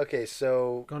we? Okay,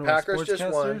 so Packers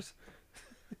just won.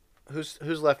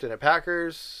 Who's left in it?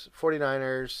 Packers,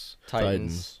 49ers,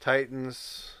 Titans,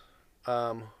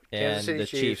 Kansas City the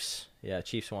Chiefs. Yeah,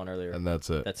 Chiefs won earlier. And that's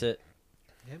it. That's it.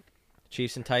 Yep.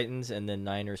 Chiefs and Titans, and then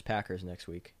Niners, Packers next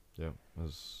week. Yeah.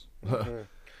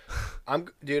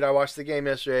 I watched the game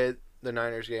yesterday, the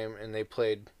Niners game, and they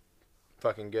played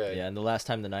fucking good. Yeah, and the last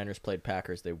time the Niners played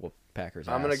Packers, they whooped Packers'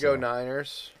 ass. I'm gonna go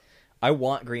Niners. I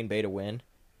want Green Bay to win.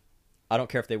 I don't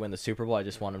care if they win the Super Bowl. I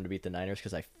just want them to beat the Niners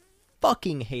because I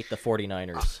fucking hate the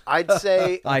 49ers. I'd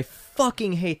say I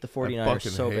fucking hate the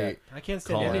 49ers so bad. I can't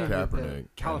stand any of the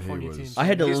California teams. I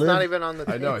had to He's live. not even on the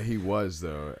team. I know he was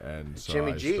though, and so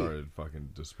Jimmy I G. started fucking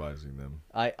despising them.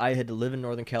 I had to live in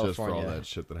Northern California. Just for all that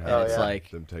shit that and happened. it's like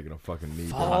them taking a fucking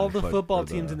knee. All the football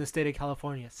teams in the state of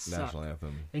California suck. National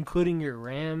anthem, including your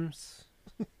Rams.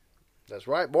 That's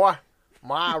right, boy.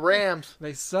 My Rams.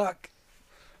 They suck.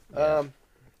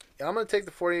 I'm going to take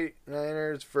the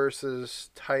 49ers versus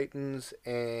Titans,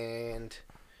 and...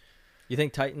 You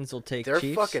think Titans will take They're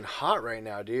Chiefs? fucking hot right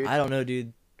now, dude. I don't know,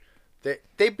 dude.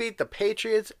 They beat the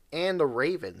Patriots and the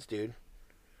Ravens, dude.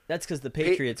 That's because the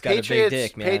Patriots got a big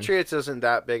dick, man. Patriots isn't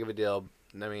that big of a deal.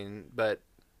 I mean, but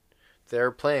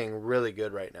they're playing really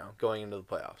good right now going into the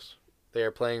playoffs. They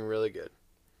are playing really good.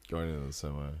 Going into the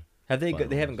semi. Have they?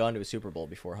 They haven't gone to a Super Bowl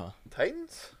before, huh?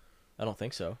 Titans? I don't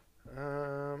think so. I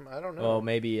don't know. Well,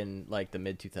 maybe in like the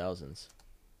mid 2000s.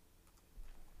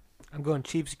 I'm going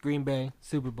Chiefs, Green Bay,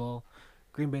 Super Bowl.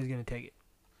 Green Bay's gonna take it.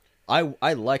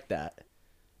 I like that,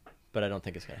 but I don't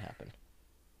think it's gonna happen.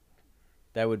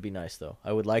 That would be nice, though.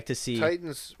 I would like to see.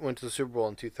 Titans went to the Super Bowl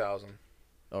in 2000.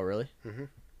 Oh, really? Mm-hmm.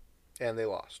 And they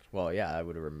lost. Well, yeah, I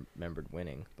would have remembered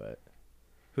winning, but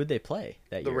who'd they play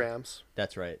that year? The Rams.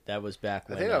 That's right. That was back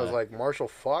when. I think that was like Marshall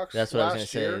Faulk. That's what I was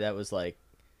gonna year. say. That was like.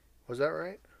 Was that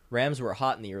right? Rams were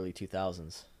hot in the early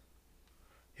 2000s.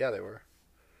 Yeah, they were.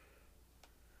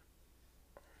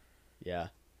 Yeah,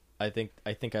 I think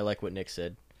I like what Nick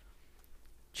said.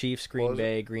 Chiefs, Green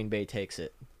Bay takes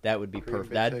it. That would be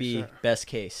perfect. That'd be best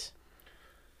case.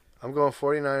 I'm going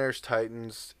 49ers,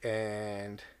 Titans,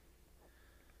 and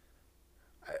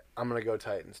I'm going to go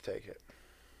Titans take it.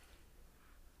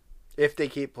 If they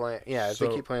keep playing. Yeah, if they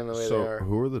keep playing the way they are. So,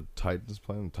 who are the Titans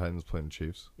playing? The Titans playing the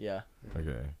Chiefs? Yeah.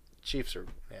 Okay. Chiefs are,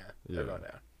 they're going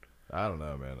down. I don't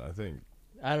know, man.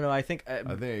 I don't know. I think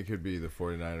it could be the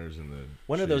 49ers and the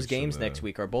one Chiefs of those games next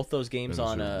week. Are both those games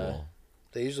on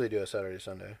They usually do a Saturday,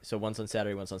 Sunday. So one's on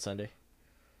Saturday, one's on Sunday?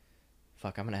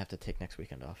 Fuck, I'm going to have to take next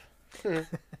weekend off.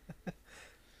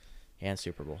 And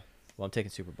Super Bowl. Well, I'm taking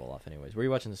Super Bowl off anyways. Where are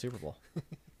you watching the Super Bowl?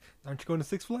 Aren't you going to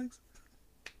Six Flags?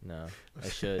 No, I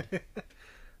should.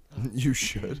 You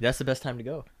should. That's the best time to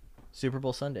go. Super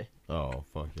Bowl Sunday. Oh,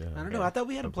 fuck yeah. I don't know. I thought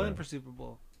we had a plan for Super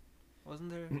Bowl. Wasn't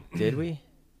there? Did we?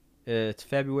 It's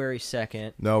February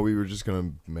 2nd. No, we were just going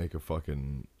to make a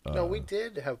fucking... no, we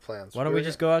did have plans. Why don't we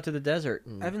just go out to the desert?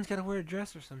 Evan's got to wear a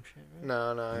dress or some shit, right?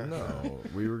 No.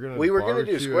 We were going to We were going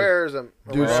to do squares.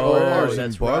 Do squares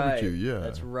and barbecue, yeah.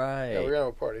 That's right. Yeah, we're going to have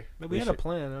a party. No, we had a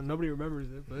plan. Nobody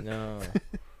remembers it, but... No.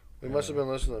 We must have been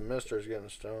listening to Misters getting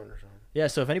stoned or something. Yeah,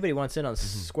 so if anybody wants in on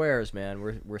squares, man,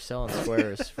 we're selling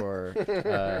squares for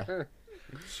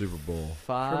Super Bowl.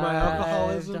 For my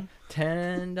alcoholism?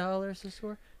 $10 a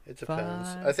square? It depends.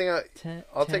 I think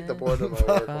I'll take the board to my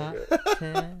work.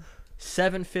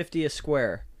 $7.50 a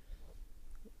square.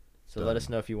 So let us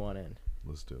know if you want in.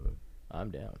 Let's do it. I'm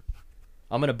down.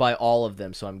 I'm gonna buy all of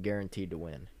them, so I'm guaranteed to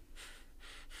win.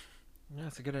 Yeah,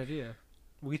 that's a good idea.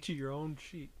 We'll get you your own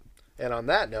sheet. And on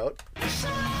that note, all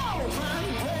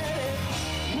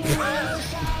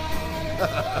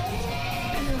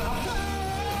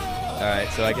right,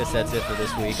 so I guess that's it for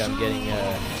this week. I'm getting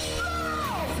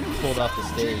pulled off the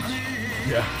stage.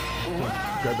 Yeah.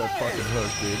 Grab that fucking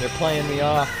hook, dude. They're playing me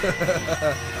off.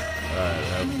 Alright,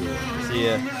 have a good one. See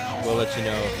ya. We'll let you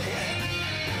know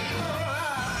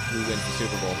who wins the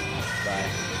Super Bowl. Bye.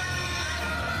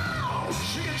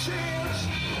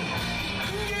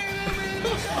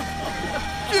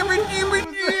 give it.